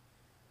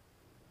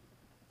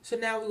 So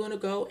now we're going to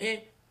go and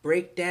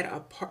break that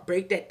apart,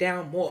 break that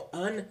down more,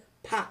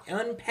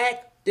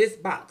 unpack this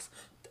box,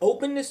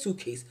 open the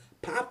suitcase,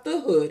 pop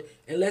the hood,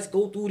 and let's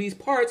go through these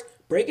parts,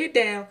 break it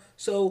down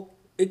so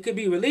it could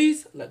be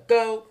released, let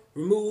go,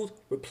 removed,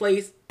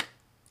 replaced,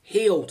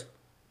 healed.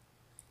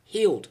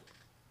 Healed.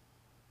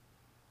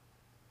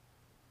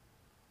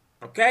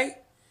 Okay?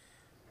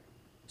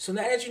 So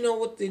now that you know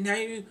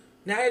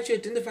now that you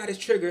identify this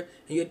trigger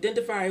and you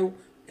identify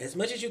as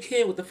much as you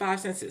can with the five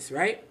senses,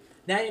 right?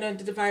 Now you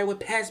identify it with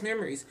past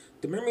memories,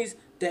 the memories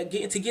that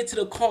get to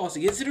the cause, to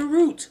get to the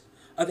root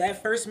of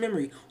that first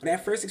memory or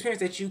that first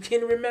experience that you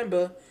can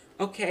remember.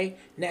 Okay,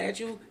 now that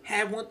you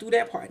have went through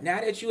that part, now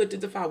that you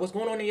identify what's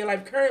going on in your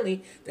life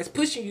currently that's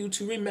pushing you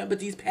to remember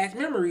these past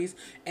memories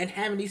and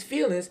having these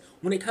feelings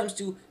when it comes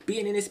to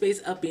being in this space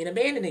of being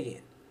abandoned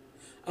again.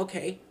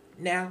 Okay,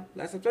 now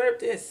let's observe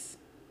this.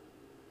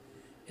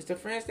 It's the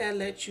friends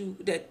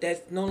that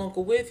that's no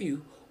longer with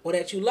you or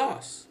that you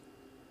lost.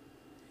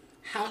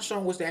 How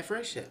strong was that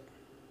friendship?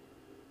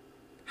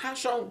 How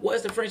strong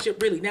was the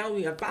friendship really? Now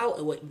we're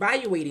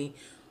evaluating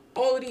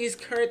all of these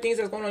current things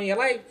that's going on in your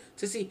life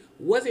to see,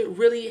 was it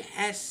really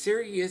as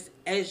serious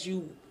as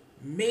you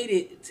made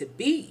it to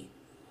be?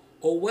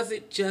 Or was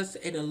it just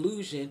an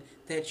illusion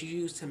that you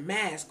used to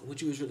mask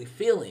what you was really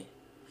feeling?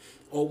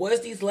 Or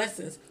was these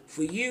lessons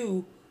for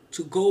you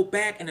to go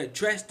back and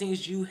address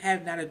things you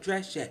have not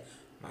addressed yet?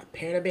 My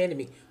parent abandoned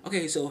me.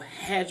 Okay, so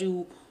had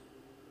you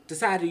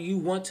decided you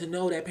want to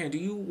know that parent? Do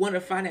you want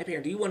to find that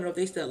parent? Do you want to know if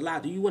they still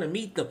alive? Do you want to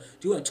meet them?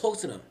 Do you want to talk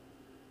to them?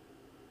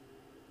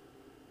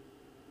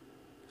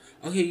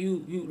 Okay,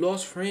 you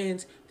lost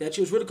friends that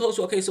you was really close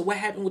to. Okay, so what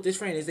happened with this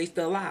friend? Is they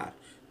still alive?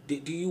 Do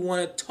you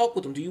want to talk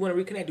with them? Do you want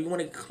to reconnect? Do you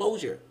want to get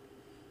closure?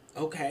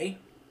 Okay.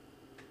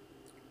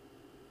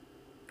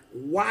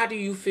 Why do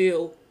you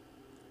feel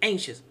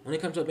anxious when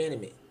it comes to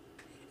abandonment?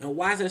 And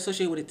why is it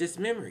associated with this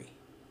memory?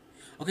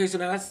 Okay, so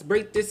now let's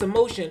break this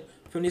emotion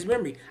from this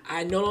memory.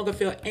 I no longer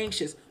feel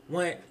anxious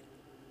when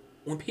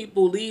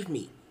people leave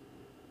me,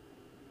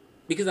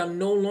 because I'm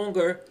no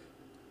longer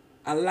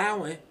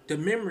allowing the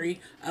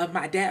memory of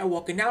my dad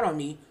walking out on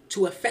me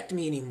to affect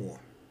me anymore.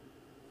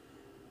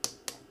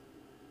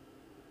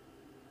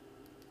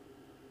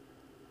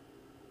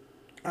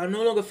 I'm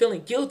no longer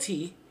feeling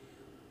guilty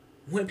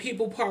when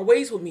people part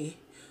ways with me,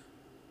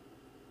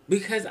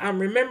 because I'm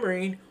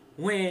remembering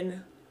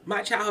when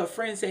my childhood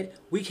friend said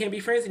we can't be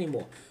friends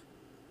anymore.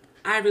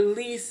 I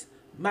release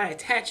my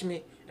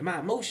attachment and my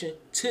emotion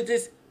to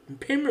this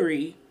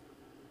memory,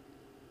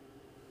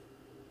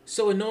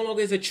 so it no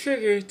longer is a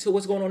trigger to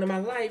what's going on in my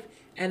life,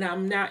 and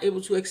I'm not able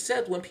to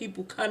accept when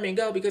people come and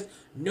go, because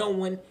no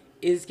one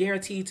is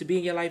guaranteed to be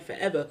in your life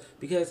forever.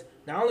 Because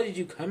not only did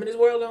you come in this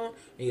world alone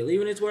and you're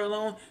leaving this world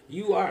alone,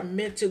 you are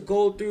meant to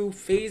go through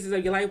phases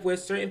of your life where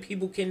certain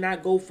people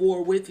cannot go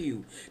forward with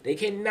you. They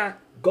cannot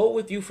go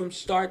with you from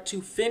start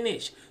to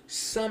finish.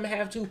 Some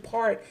have to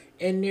part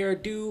and their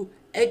due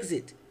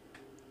exit.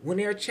 When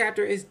their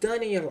chapter is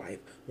done in your life,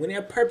 when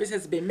their purpose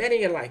has been met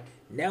in your life,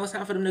 now it's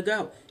time for them to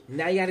go.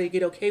 Now you gotta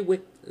get okay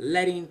with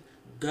letting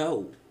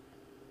go.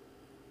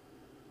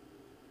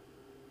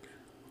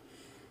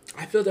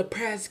 I feel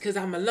depressed because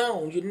I'm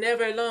alone. You're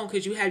never alone,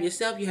 because you have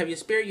yourself, you have your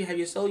spirit, you have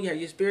your soul, you have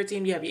your spirit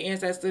team, you have your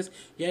ancestors.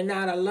 You're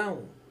not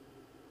alone.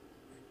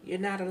 You're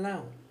not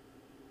alone.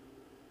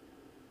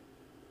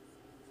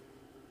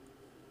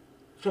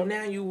 So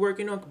now you're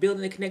working on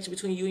building a connection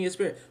between you and your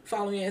spirit,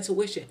 following your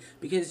intuition.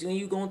 Because when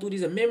you're going through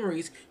these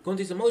memories, going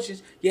through these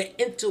emotions, your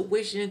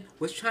intuition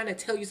was trying to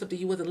tell you something,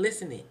 you wasn't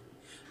listening.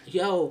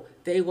 Yo,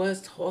 they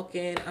was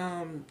talking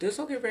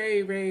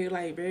very, very,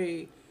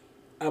 very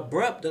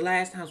abrupt the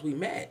last times we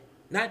met.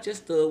 Not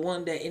just the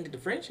one that ended the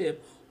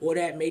friendship or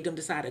that made them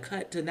decide to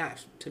cut, to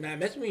not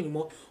mess with me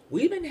anymore.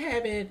 We've been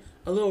having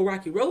a little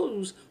rocky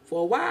roads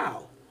for a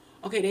while.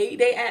 Okay,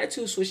 they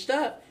attitude switched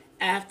up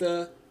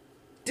after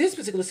this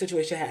particular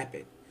situation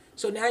happened.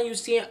 So now you're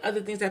seeing other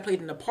things that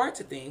played in the part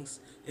to things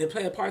and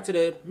play a part to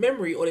the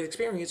memory or the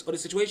experience or the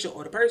situation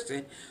or the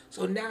person.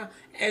 So now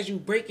as you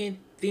breaking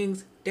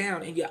things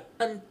down and you're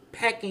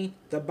unpacking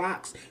the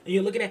box and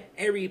you're looking at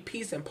every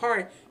piece and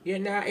part, you're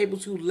now able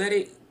to let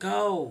it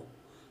go.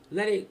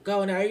 Let it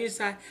go. Now you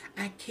decide,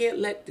 I can't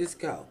let this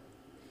go.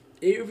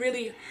 It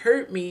really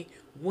hurt me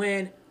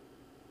when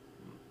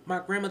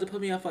my grandmother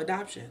put me up for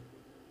adoption.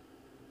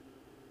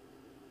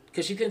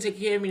 Because she couldn't take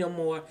care of me no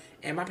more,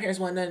 and my parents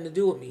wanted nothing to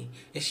do with me.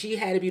 And she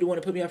had to be the one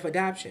to put me up for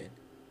adoption.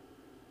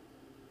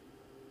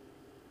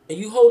 And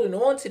you holding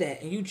on to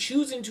that, and you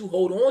choosing to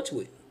hold on to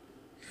it.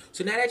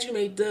 So now that you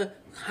made the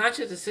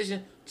conscious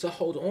decision to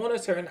hold on to a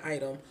certain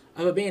item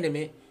of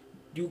abandonment,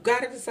 you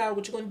got to decide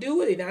what you're going to do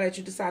with it now that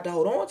you decide to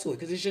hold on to it,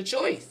 because it's your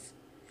choice.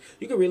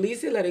 You can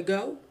release it, let it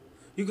go.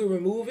 You can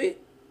remove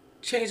it,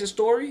 change the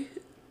story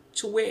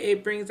to where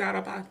it brings out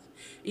a box.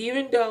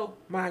 Even though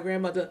my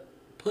grandmother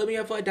put me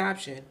up for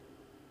adoption,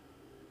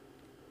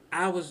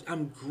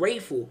 I'm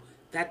grateful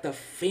that the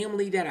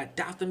family that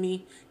adopted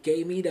me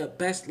gave me the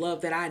best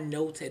love that I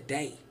know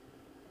today.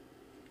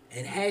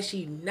 And had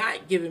she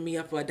not given me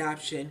up for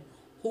adoption,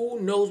 who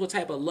knows what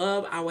type of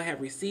love I would have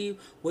received,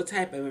 what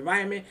type of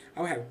environment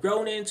I would have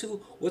grown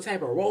into, what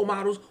type of role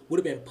models would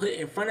have been put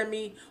in front of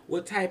me,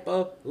 what type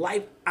of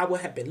life I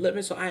would have been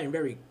living. So I am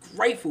very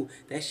grateful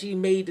that she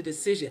made the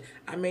decision.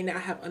 I may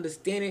not have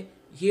understood it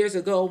years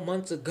ago,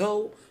 months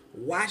ago,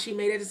 why she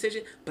made that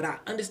decision, but I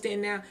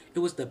understand now it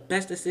was the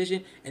best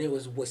decision, and it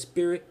was what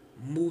spirit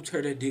moved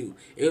her to do.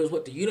 It was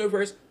what the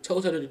universe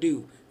told her to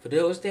do. For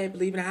those that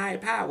believe in a higher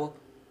power,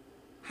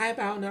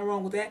 nothing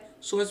wrong with that,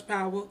 source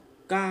power,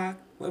 God,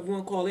 whatever you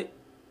want to call it,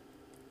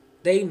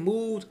 they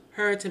moved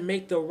her to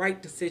make the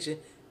right decision,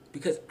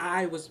 because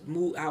I was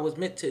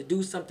meant to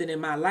do something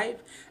in my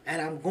life,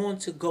 and I'm going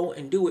to go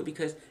and do it,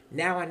 because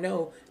now I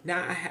know,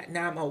 now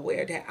I'm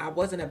aware that I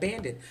wasn't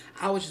abandoned.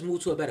 I was just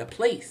moved to a better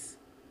place.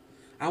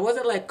 I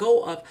wasn't let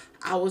go of.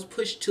 I was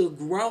pushed to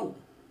grow.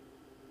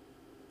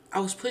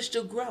 I was pushed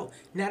to grow.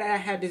 Now that I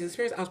have this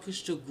experience, I was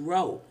pushed to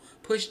grow.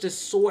 Pushed to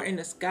soar in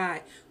the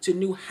sky to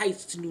new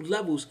heights, to new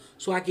levels,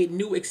 so I get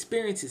new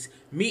experiences,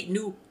 meet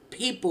new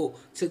people,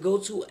 to go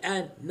to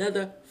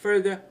another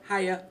further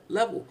higher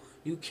level.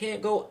 You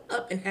can't go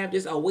up and have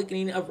this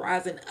awakening of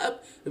rising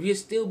up if you're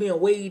still being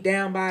weighed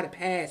down by the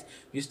past.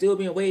 You're still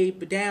being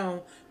weighed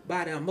down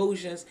by the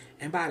emotions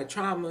and by the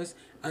traumas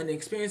and the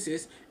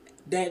experiences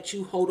that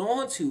you hold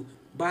on to,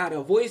 by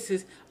the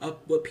voices of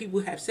what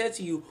people have said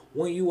to you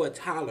when you were a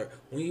toddler,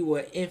 when you were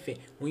an infant,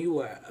 when you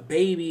were a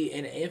baby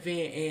and an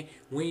infant, and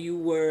when you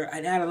were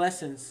an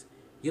adolescent.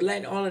 You're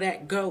letting all of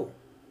that go,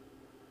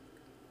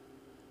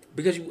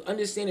 because you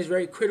understand it's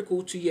very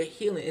critical to your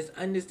healing.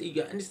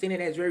 You understand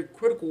that it's very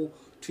critical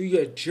to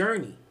your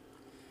journey.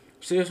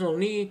 So there's no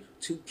need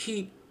to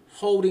keep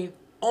holding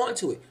on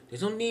to it.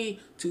 There's no need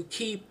to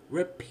keep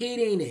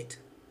repeating it.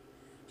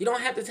 You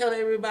don't have to tell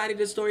everybody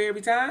the story every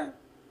time.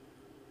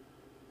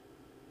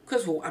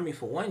 Because,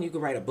 for one, you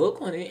can write a book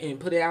on it and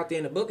put it out there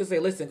in the book and say,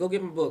 listen, go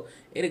get my book.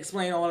 It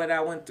explains all that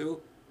I went through.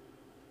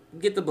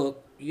 Get the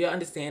book. You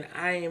understand.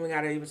 I ain't even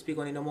got to even speak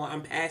on it no more.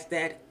 I'm past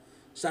that,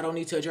 so I don't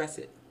need to address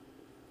it.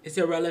 It's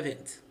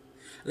irrelevant.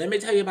 Let me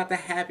tell you about the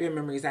happier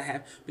memories I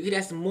have, because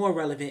that's more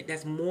relevant.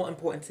 That's more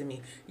important to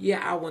me.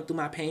 Yeah, I went through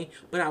my pain,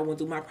 but I went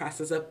through my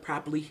process of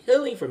properly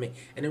healing from it.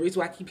 And the reason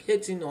why I keep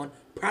hitting on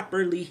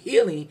properly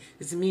healing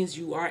is it means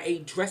you are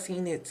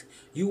addressing it.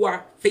 You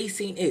are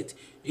facing it.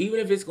 Even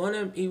if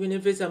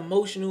it's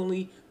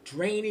emotionally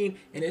draining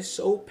and it's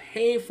so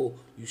painful,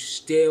 you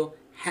still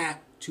have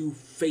to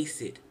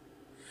face it.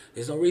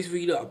 There's no reason for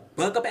you to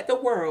bug up at the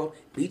world,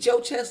 beat your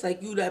chest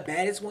like you the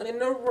baddest one in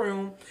the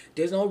room.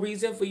 There's no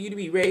reason for you to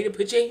be ready to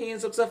put your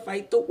hands up to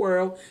fight the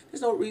world.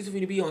 There's no reason for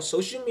you to be on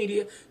social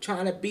media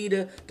trying to be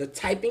the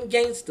typing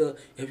gangster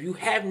if you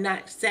have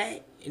not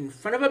sat in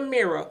front of a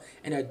mirror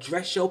and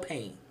addressed your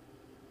pain.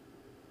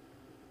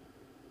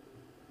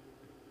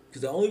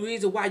 Because the only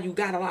reason why you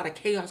got a lot of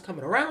chaos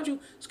coming around you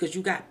is because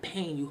you got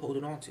pain you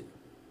holding on to.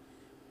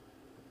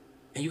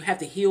 And you have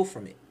to heal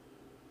from it.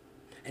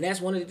 And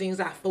that's one of the things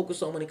I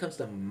focus on when it comes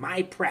to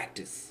my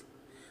practice.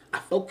 I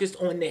focused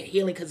on that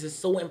healing because it's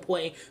so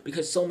important,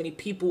 because so many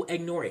people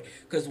ignore it.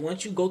 Because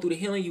once you go through the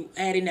healing, you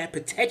add in that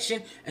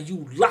protection and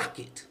you lock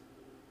it.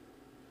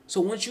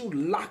 So once you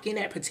lock in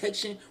that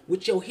protection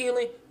with your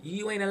healing,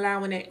 you ain't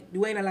allowing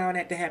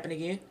that to happen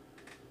again.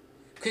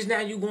 Because now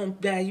you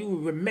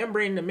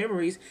remembering the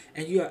memories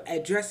and you're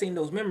addressing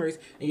those memories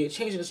and you're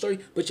changing the story,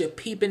 but you're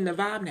peeping the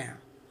vibe now.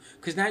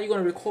 Because now you're going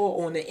to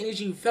recall on the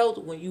energy you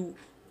felt when you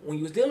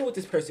was dealing with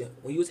this person,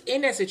 when you was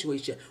in that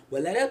situation,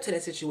 what led up to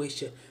that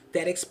situation,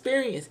 that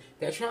experience,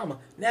 that trauma.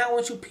 Now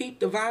once you peep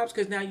the vibes,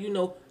 because now you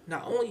know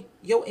not only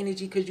your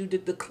energy, because you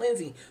did the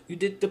cleansing, you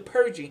did the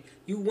purging,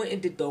 you went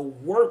and did the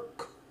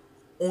work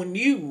on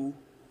you,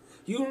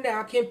 you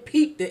now can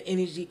peep the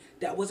energy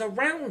that was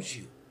around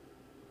you.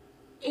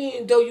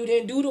 Even though you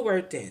didn't do the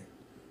work then.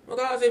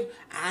 Regardless if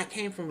I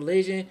came from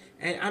religion,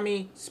 and I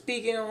mean,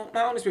 speaking on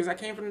my own experience, I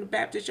came from the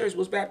Baptist church,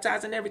 was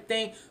baptized and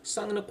everything,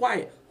 sung in the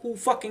choir. Who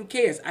fucking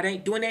cares? I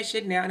ain't doing that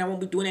shit now, and I won't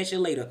be doing that shit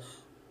later.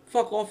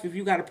 Fuck off if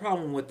you got a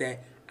problem with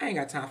that. I ain't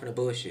got time for the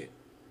bullshit.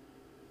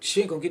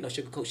 She ain't gonna get no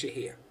sugarcoat shit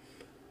here.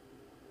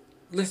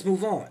 Let's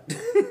move on.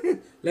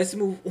 Let's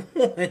move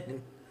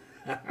on.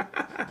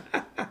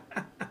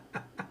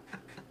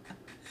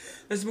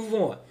 Let's move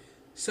on.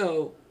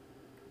 So,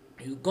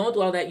 you going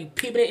through all that, you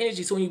peeping the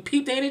energy. So when you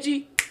peep the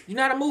energy, you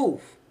know how to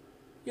move.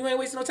 You ain't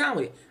wasting no time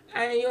with it.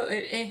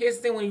 And here's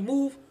the thing, when you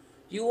move,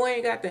 you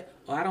ain't got the,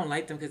 oh, I don't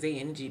like them because they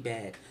energy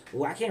bad.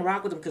 Well, I can't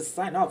rock with them because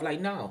sign off.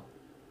 Like, no.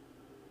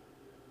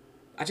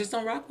 I just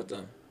don't rock with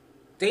them.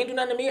 They ain't do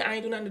nothing to me. I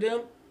ain't do nothing to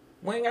them.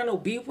 We ain't got no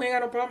beef. We ain't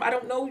got no problem. I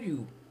don't know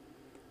you.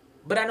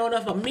 But I know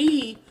enough of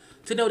me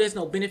to know there's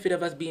no benefit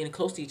of us being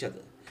close to each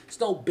other. There's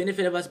no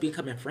benefit of us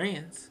becoming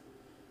friends.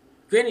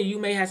 Granted, you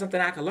may have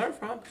something I can learn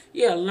from.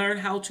 Yeah, learn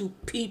how to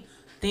peep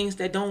things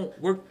that don't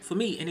work for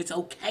me. And it's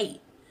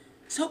okay.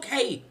 It's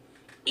okay.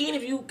 Even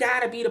if you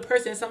gotta be the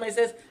person somebody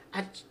says,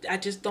 I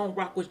just don't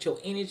rock with your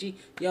energy.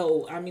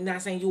 Yo, I mean,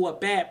 not saying you a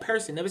bad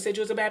person. Never said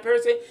you was a bad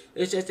person.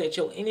 It's just that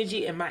your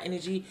energy and my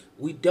energy,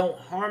 we don't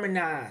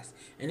harmonize.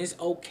 And it's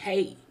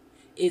okay.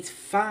 It's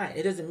fine.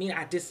 It doesn't mean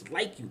I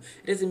dislike you.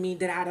 It doesn't mean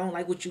that I don't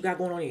like what you got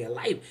going on in your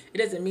life. It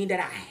doesn't mean that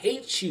I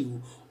hate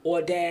you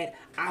or that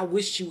I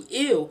wish you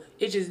ill.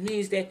 It just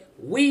means that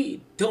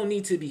we don't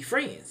need to be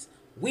friends.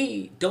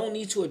 We don't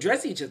need to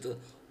address each other.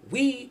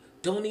 We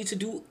don't need to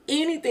do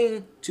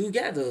anything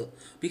together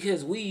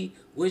because we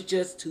was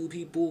just two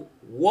people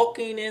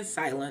walking in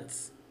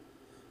silence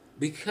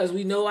because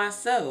we know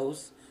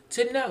ourselves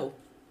to know,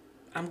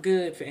 I'm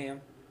good,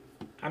 fam.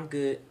 I'm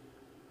good.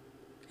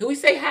 If we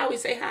say hi, we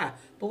say hi.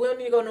 But we don't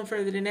need to go no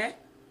further than that.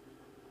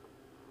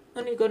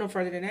 We don't need to go no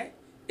further than that.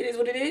 It is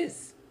what it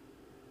is.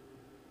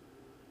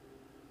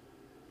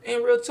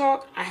 In real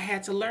talk, I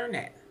had to learn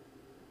that.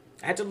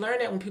 I had to learn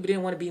that when people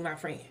didn't want to be my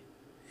friend.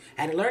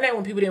 I had to learn that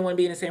when people didn't want to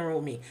be in the same room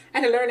with me. I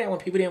had to learn that when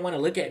people didn't want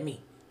to look at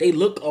me. They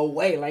look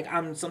away like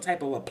I'm some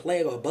type of a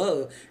plague or a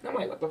bug. And I'm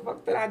like, what the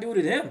fuck did I do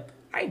to them?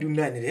 I ain't do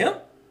nothing to them.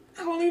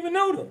 I don't even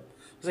know them.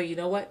 I was like, you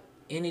know what?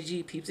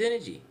 Energy peeps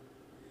energy.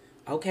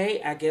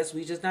 Okay, I guess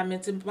we just not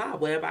meant to vibe.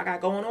 Whatever I got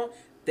going on,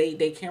 they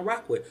can't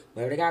rock with.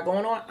 Whatever they got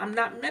going on, I'm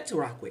not meant to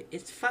rock with.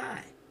 It's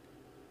fine.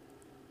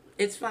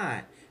 It's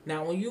fine.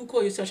 Now, when you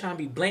call yourself trying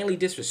to be blatantly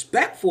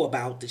disrespectful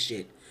about the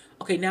shit,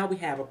 okay, now we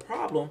have a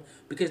problem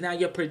because now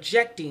you're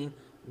projecting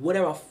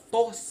whatever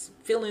false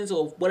feelings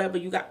or whatever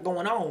you got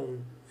going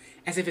on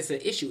as if it's an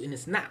issue, and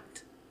it's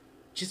not.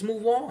 Just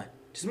move on.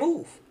 Just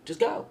move. Just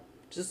go.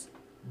 Just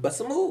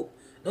bust a move.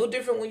 No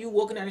different when you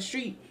walking down the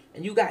street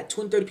and you got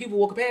 20, 30 people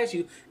walking past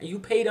you and you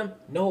pay them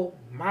no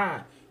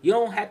mind. You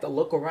don't have to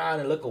look around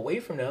and look away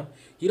from them.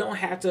 You don't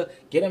have to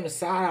get them to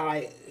side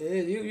eye.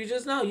 You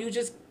just know. You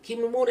just keep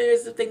them moving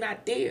as if they're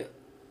not there.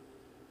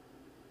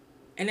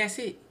 And that's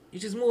it. You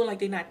just moving like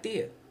they're not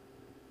there.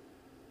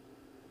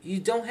 You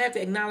don't have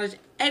to acknowledge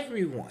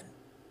everyone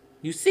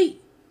you see.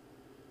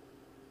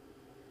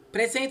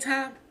 But at the same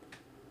time,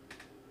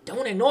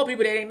 don't ignore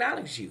people that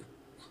acknowledge you.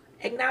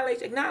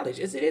 Acknowledge.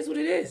 It is what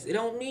it is. It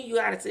don't mean you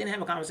gotta sit and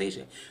have a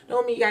conversation. It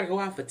don't mean you gotta go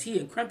out for tea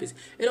and crumpets.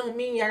 It don't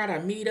mean you gotta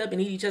meet up and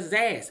eat each other's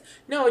ass.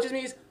 No, it just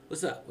means,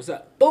 what's up? What's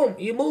up? Boom,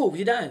 you move,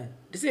 you're done.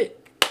 That's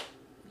it.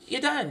 You're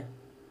done.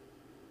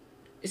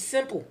 It's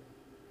simple.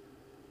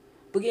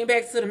 But getting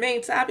back to the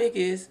main topic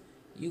is,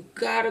 you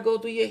gotta go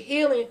through your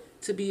healing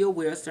to be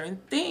aware of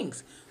certain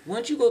things.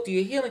 Once you go through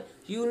your healing,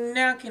 you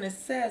now can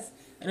assess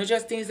and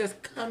address things that's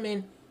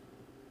coming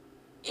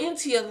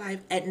into your life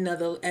at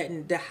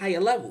the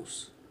higher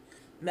levels.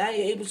 Now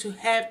you're able to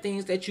have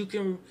things that you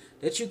can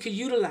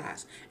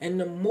utilize. And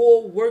the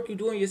more work you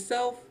do on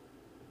yourself,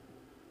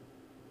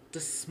 the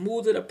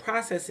smoother the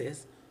process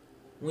is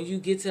when you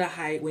get to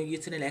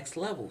the next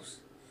levels.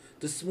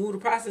 The smoother the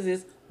process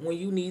is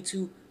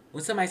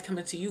when somebody's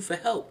coming to you for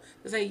help.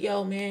 They say,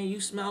 yo, man,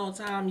 you smile all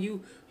the time.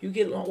 You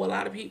get along with a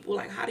lot of people.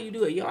 Like, how do you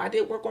do it? Yo, I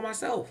did work on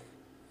myself.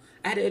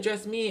 I had to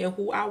address me and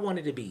who I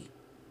wanted to be.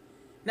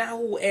 Not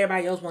who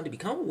everybody else wanted to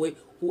become with,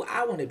 who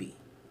I want to be.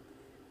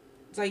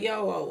 It's like,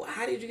 yo,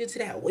 how did you get to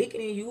that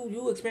awakening?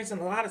 You experiencing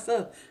a lot of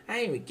stuff. I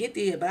ain't even get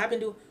there, but I've been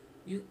doing.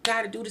 You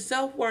gotta do the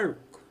self work.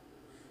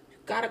 You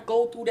gotta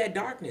go through that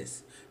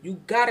darkness. You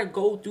gotta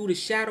go through the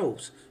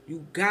shadows.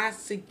 You got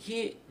to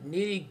get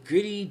nitty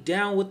gritty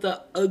down with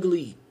the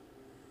ugly.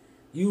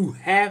 You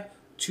have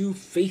to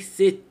face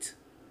it.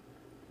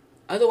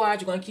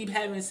 Otherwise, you're going to keep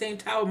having the same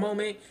tower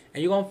moment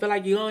and you're going to feel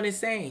like you're going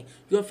insane.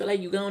 You're going to feel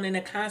like you're going in a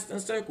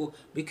constant circle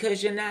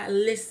because you're not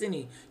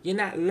listening. You're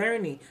not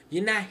learning.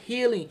 You're not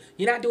healing.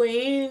 You're not doing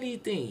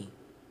anything.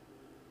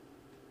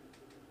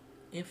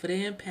 And for the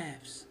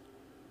empaths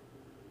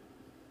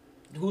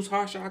whose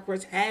heart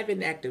chakras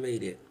haven't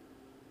activated,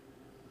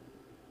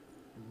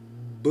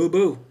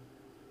 boo-boo.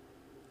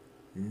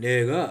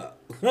 Nigga.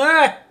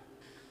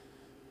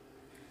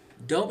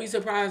 Don't be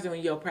surprised when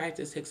your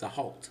practice takes a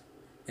halt.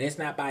 And it's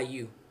not by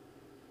you.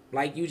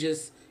 Like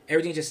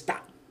everything just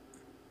stopped.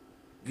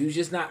 You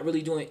just not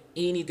really doing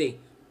anything.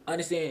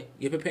 Understand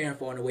you're preparing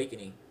for an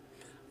awakening.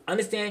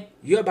 Understand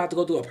you're about to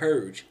go through a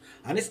purge.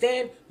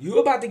 Understand you're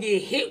about to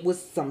get hit with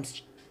some.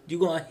 You're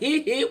gonna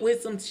hit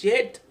with some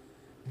shit.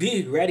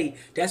 Be ready.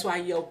 That's why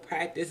your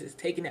practice is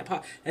taking that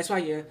part. That's why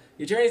your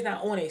journey's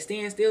not on a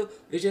standstill.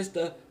 It's just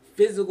the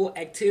physical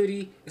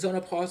activity is on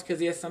a pause because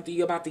there's something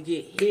you're about to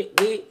get hit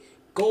with,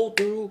 go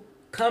through,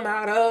 come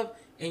out of,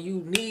 and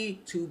you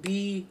need to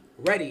be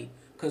ready.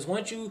 Because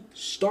once you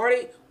start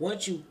it,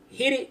 once you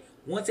hit it,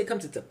 once it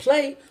comes into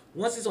play,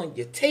 once it's on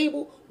your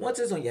table, once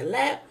it's on your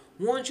lap,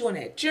 once you're on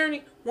that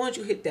journey, once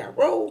you hit that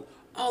road,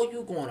 oh,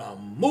 you're gonna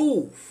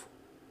move.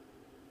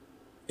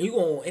 You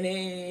going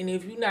and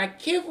if you're not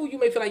careful, you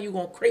may feel like you're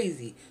going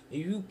crazy.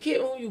 If you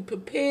careful, you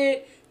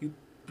prepared, you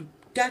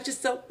got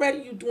yourself ready,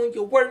 you doing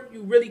your work,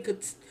 you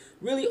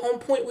really on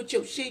point with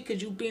your shit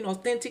because you being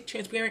authentic,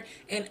 transparent,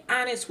 and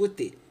honest with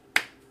it.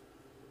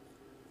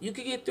 You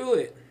can get through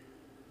it.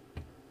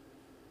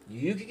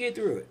 You can get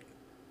through it.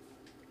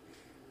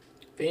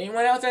 If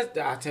anyone else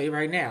I'll tell you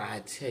right now,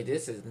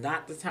 this is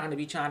not the time to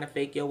be trying to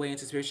fake your way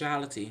into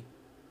spirituality.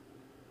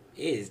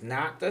 It is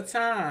not the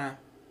time.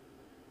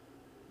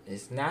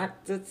 It's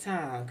not the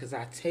time, because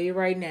I tell you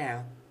right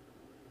now,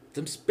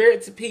 them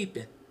spirits are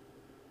peeping.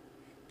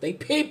 They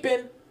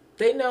peeping.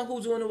 They know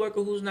who's doing the work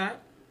or who's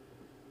not.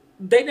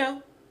 They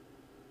know.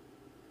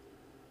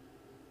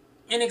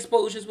 And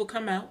exposures will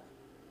come out.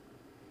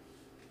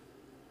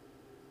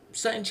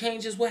 Sudden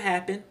changes will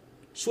happen.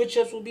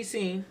 Switch-ups will be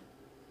seen.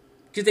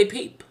 Because they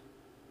peep.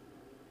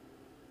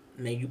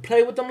 Man, you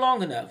play with them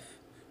long enough.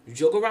 You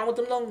joke around with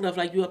them long enough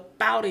like you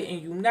about it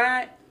and you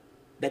not,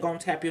 they're going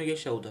to tap you on your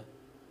shoulder.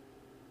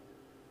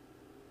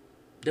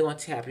 They're going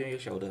to tap you on your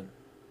shoulder.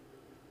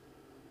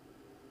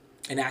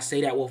 And I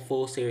say that with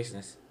full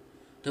seriousness.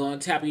 They're going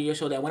to tap you on your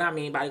shoulder. And what I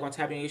mean by they're going to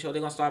tap you on your shoulder,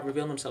 they're going to start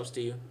revealing themselves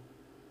to you.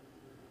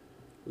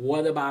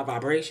 Whether by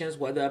vibrations,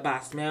 whether by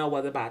smell,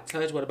 whether by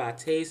touch, whether by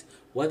taste,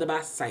 whether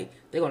by sight.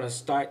 They're going to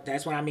start,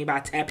 that's what I mean by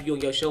tapping you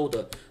on your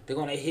shoulder. They're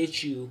going to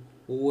hit you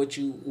with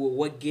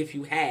what gift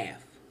you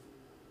have.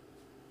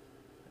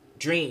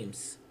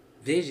 Dreams,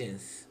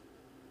 visions,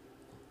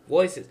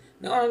 voices.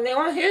 No, they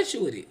won't hit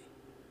you with it.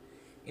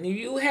 And if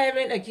you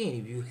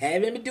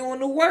haven't been doing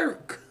the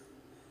work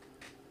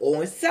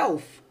on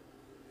self,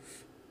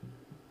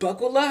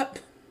 buckle up,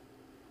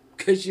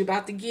 because you're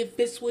about to get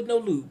fist with no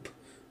loop.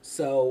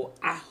 So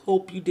I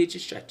hope you did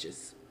your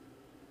stretches.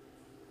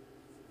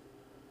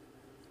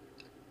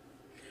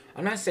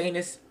 I'm not saying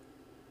this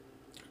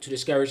to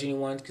discourage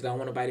anyone, because I don't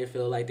want nobody to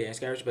feel like they're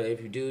discouraged. But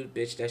if you do,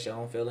 bitch, that's your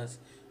own feelings.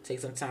 Take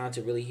some time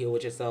to really heal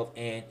with yourself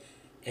and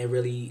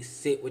really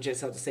sit with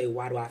yourself to say,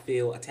 why do I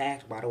feel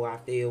attacked? Why do I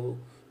feel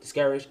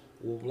discouraged?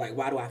 Like,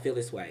 why do I feel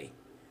this way?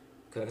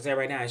 Because like I said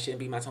right now, it shouldn't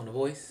be my tone of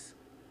voice.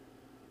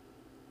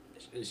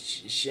 It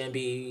shouldn't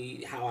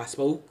be how I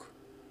spoke.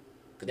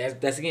 Because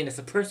that's again, it's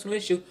a personal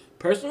issue.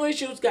 Personal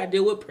issues got to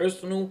deal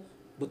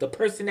with the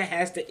person that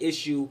has the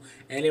issue,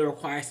 and it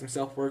requires some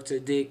self-work to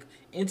dig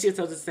into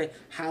yourself to say,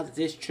 how did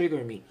this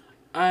trigger me?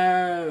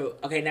 Oh,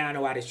 okay, now I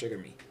know why this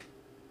triggered me.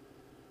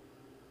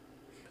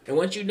 And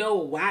once you know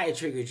why it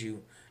triggered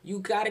you, you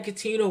got to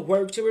continue to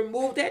work to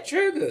remove that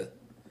trigger.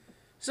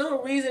 There's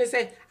no reason to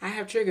say, I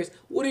have triggers.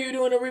 What are you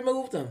doing to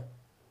remove them?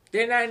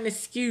 They're not an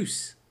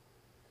excuse.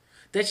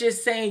 That's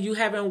just saying you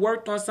haven't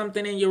worked on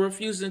something and you're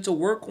refusing to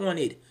work on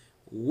it.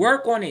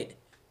 Work on it.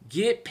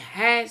 Get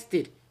past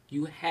it.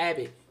 You have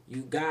it.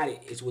 You got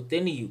it. It's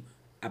within you.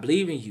 I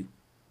believe in you.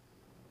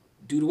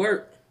 Do the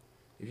work.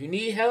 If you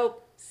need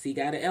help, seek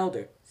out an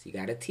elder. Seek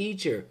out a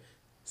teacher.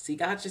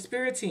 Seek out your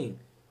spirit team.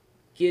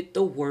 Get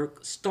the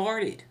work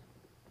started.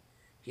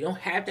 You don't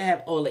have to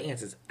have all the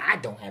answers. I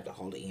don't have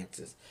all the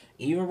answers.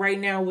 Even right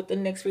now with the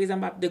next phase I'm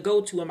about to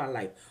go to in my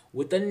life,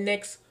 with the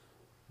next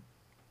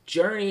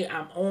journey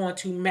I'm on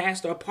to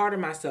master a part of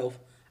myself,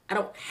 I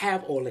don't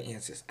have all the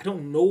answers. I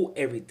don't know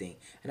everything.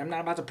 And I'm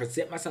not about to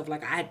present myself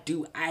like I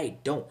do. I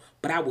don't.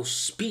 But I will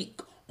speak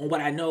on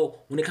what I know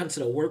when it comes to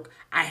the work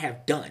I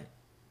have done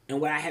and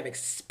what I have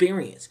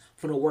experienced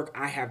from the work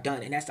I have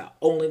done. And that's the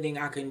only thing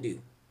I can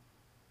do.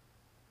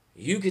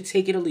 You could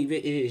take it or leave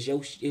it. It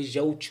is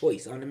your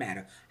choice on the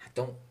matter. I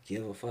don't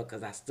give a fuck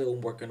because I'm still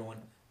working on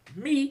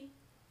me.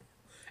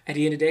 At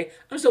the end of the day,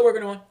 I'm still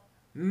working on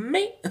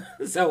me.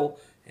 So,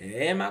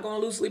 am I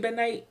going to lose sleep at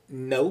night?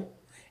 No.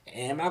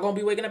 Am I going to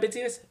be waking up in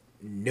tears?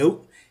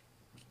 Nope.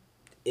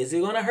 Is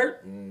it going to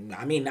hurt?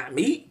 I mean, not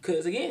me.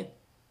 Because, again,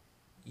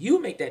 you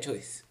make that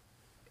choice.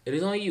 It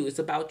is on you. It's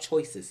about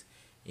choices.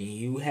 And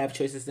you have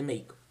choices to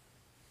make.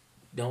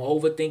 Don't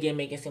overthink it,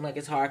 make it seem like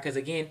it's hard. Because,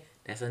 again,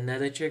 that's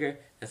another trigger.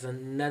 That's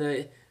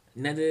another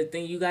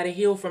thing you got to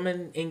heal from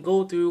and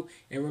go through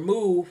and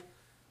remove.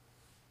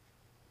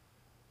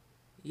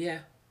 Yeah.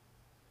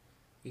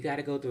 You got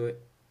to go through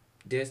it.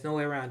 There's no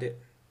way around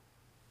it.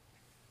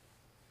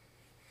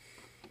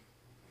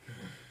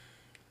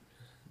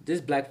 This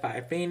Black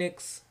Fire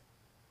Phoenix.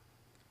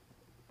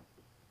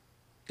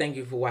 Thank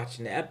you for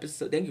watching the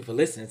episode. Thank you for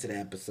listening to the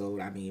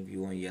episode. I mean, if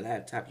you're on your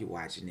laptop, you're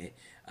watching it.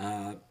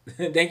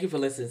 Thank you for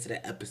listening to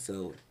the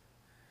episode.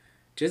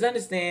 Just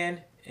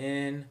understand,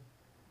 and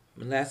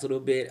last little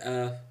bit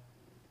of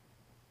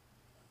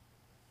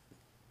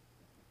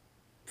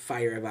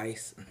fire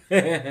advice.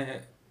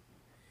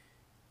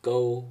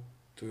 Go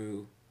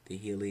through the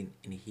healing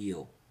and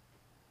heal.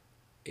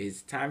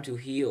 It's time to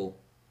heal.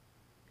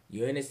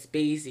 You're in a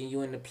space and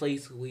you're in a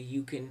place where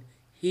you can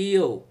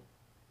heal.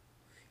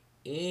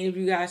 And if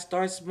you gotta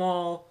start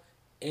small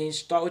and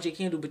start with your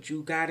candle, but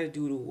you gotta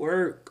do the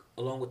work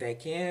along with that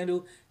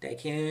candle. That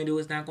candle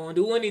is not gonna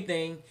do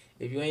anything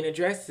if you ain't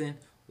addressing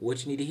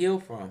what you need to heal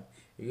from.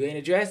 If you ain't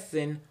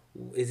addressing,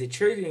 is it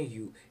triggering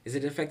you? Is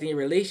it affecting your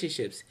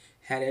relationships?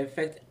 How it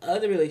affect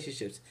other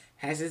relationships?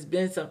 Has this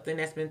been something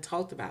that's been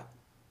talked about?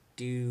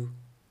 Do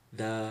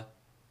the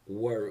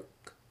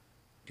work.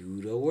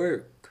 Do the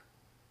work.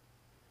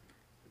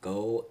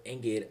 Go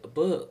and get a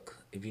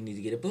book if you need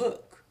to get a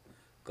book.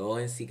 Go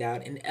and seek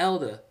out an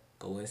elder.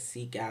 Go and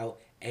seek out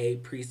a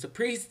priest or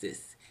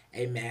priestess,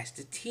 a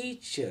master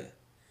teacher.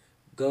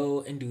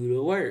 Go and do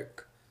the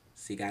work.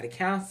 Seek out a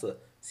counselor.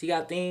 Seek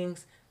out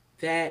things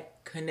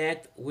that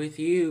connect with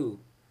you.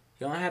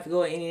 You don't have to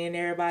go any and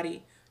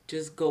everybody.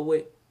 Just go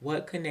with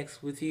what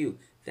connects with you.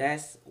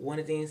 That's one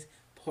of the things,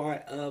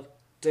 part of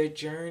the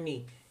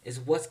journey is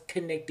what's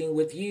connecting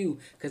with you,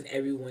 because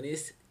everyone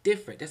is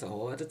different. That's a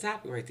whole other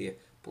topic right there.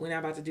 But we're not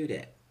about to do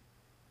that.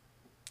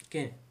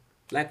 Again,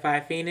 Black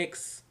Fire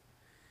Phoenix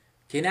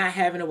cannot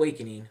have an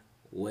awakening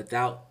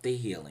without the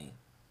healing.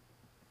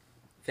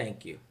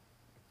 Thank you.